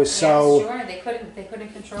cholera was so... Yes, sure. They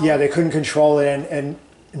couldn't control Yeah, it. they couldn't control it, and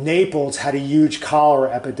Naples had a huge cholera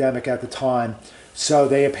epidemic at the time, so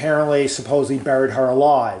they apparently supposedly buried her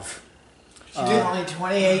alive. She was only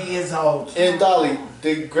 28 years old. And Dolly,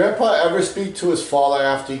 did Grandpa ever speak to his father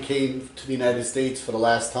after he came to the United States for the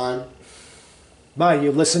last time? Ma,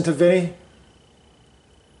 you listen to Vinny?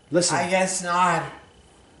 Listen. I guess not.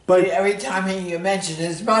 But Every time you mentioned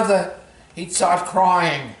his mother, he'd start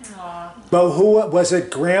crying. who was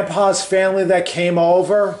it? Grandpa's family that came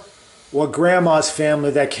over, or Grandma's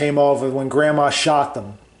family that came over when Grandma shot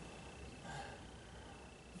them?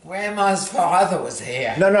 Grandma's father was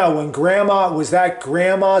here. No. When was that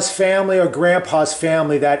Grandma's family or Grandpa's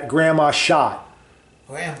family that Grandma shot?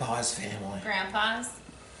 Grandpa's family. Grandpa's?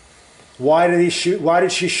 Why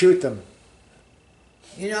did she shoot them?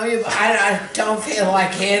 You know, I don't feel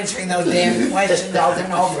like answering those damn questions over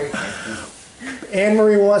and over again. Anne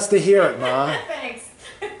Marie wants to hear it, Ma. Thanks.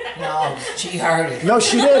 No, she heard it. No,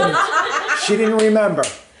 she didn't. She didn't remember.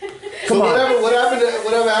 Come So on.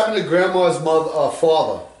 whatever happened to Grandma's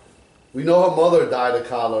father? We know her mother died of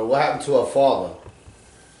cholera. What happened to her father?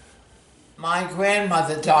 My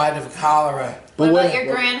grandmother died of cholera. What But about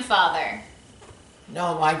your grandfather?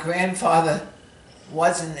 No, my grandfather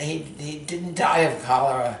wasn't, he didn't die of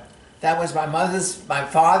cholera. That was my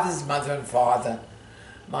father's mother and father.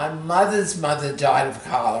 My mother's mother died of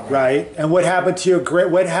cholera. Right. And what happened to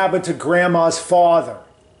what happened to Grandma's father?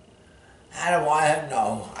 How do I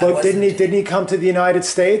know? But didn't he come to the United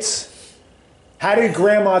States? How did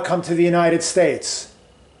Grandma come to the United States?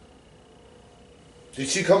 Did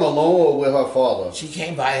she come alone or with her father? She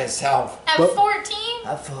came by herself. At But- 14?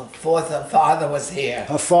 Her father was here.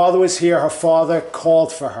 Her father was here. Her father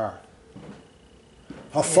called for her.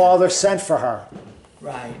 Her father sent for her.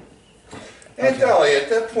 Right. And Dolly, at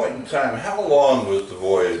that point in time, how long was the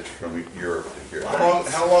voyage from Europe to here?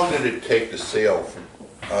 How long did it take to sail from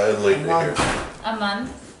Italy to here? A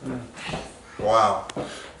month? Wow,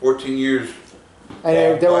 14 years.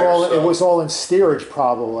 And they were By all, it yourself. was all in steerage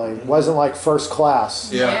probably. It wasn't like first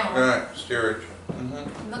class. Yeah, Yeah. right, steerage.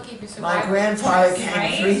 Lucky if you My survived. grandfather came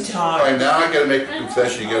Right? 3 All right, times. now I gotta make a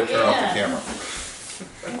confession, you gotta turn off the camera.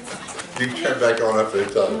 You can turn back on after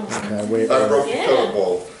they tell you. Okay, wait, I broke the toilet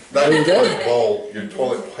bowl. Not your you did? toilet bowl, your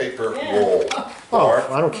toilet paper Yeah. roll. Oh,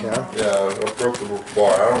 Bar? I don't care. Yeah, it broke the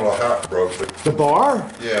bar. I don't know how it broke, but The bar?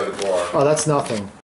 yeah, the bar. Oh, that's nothing.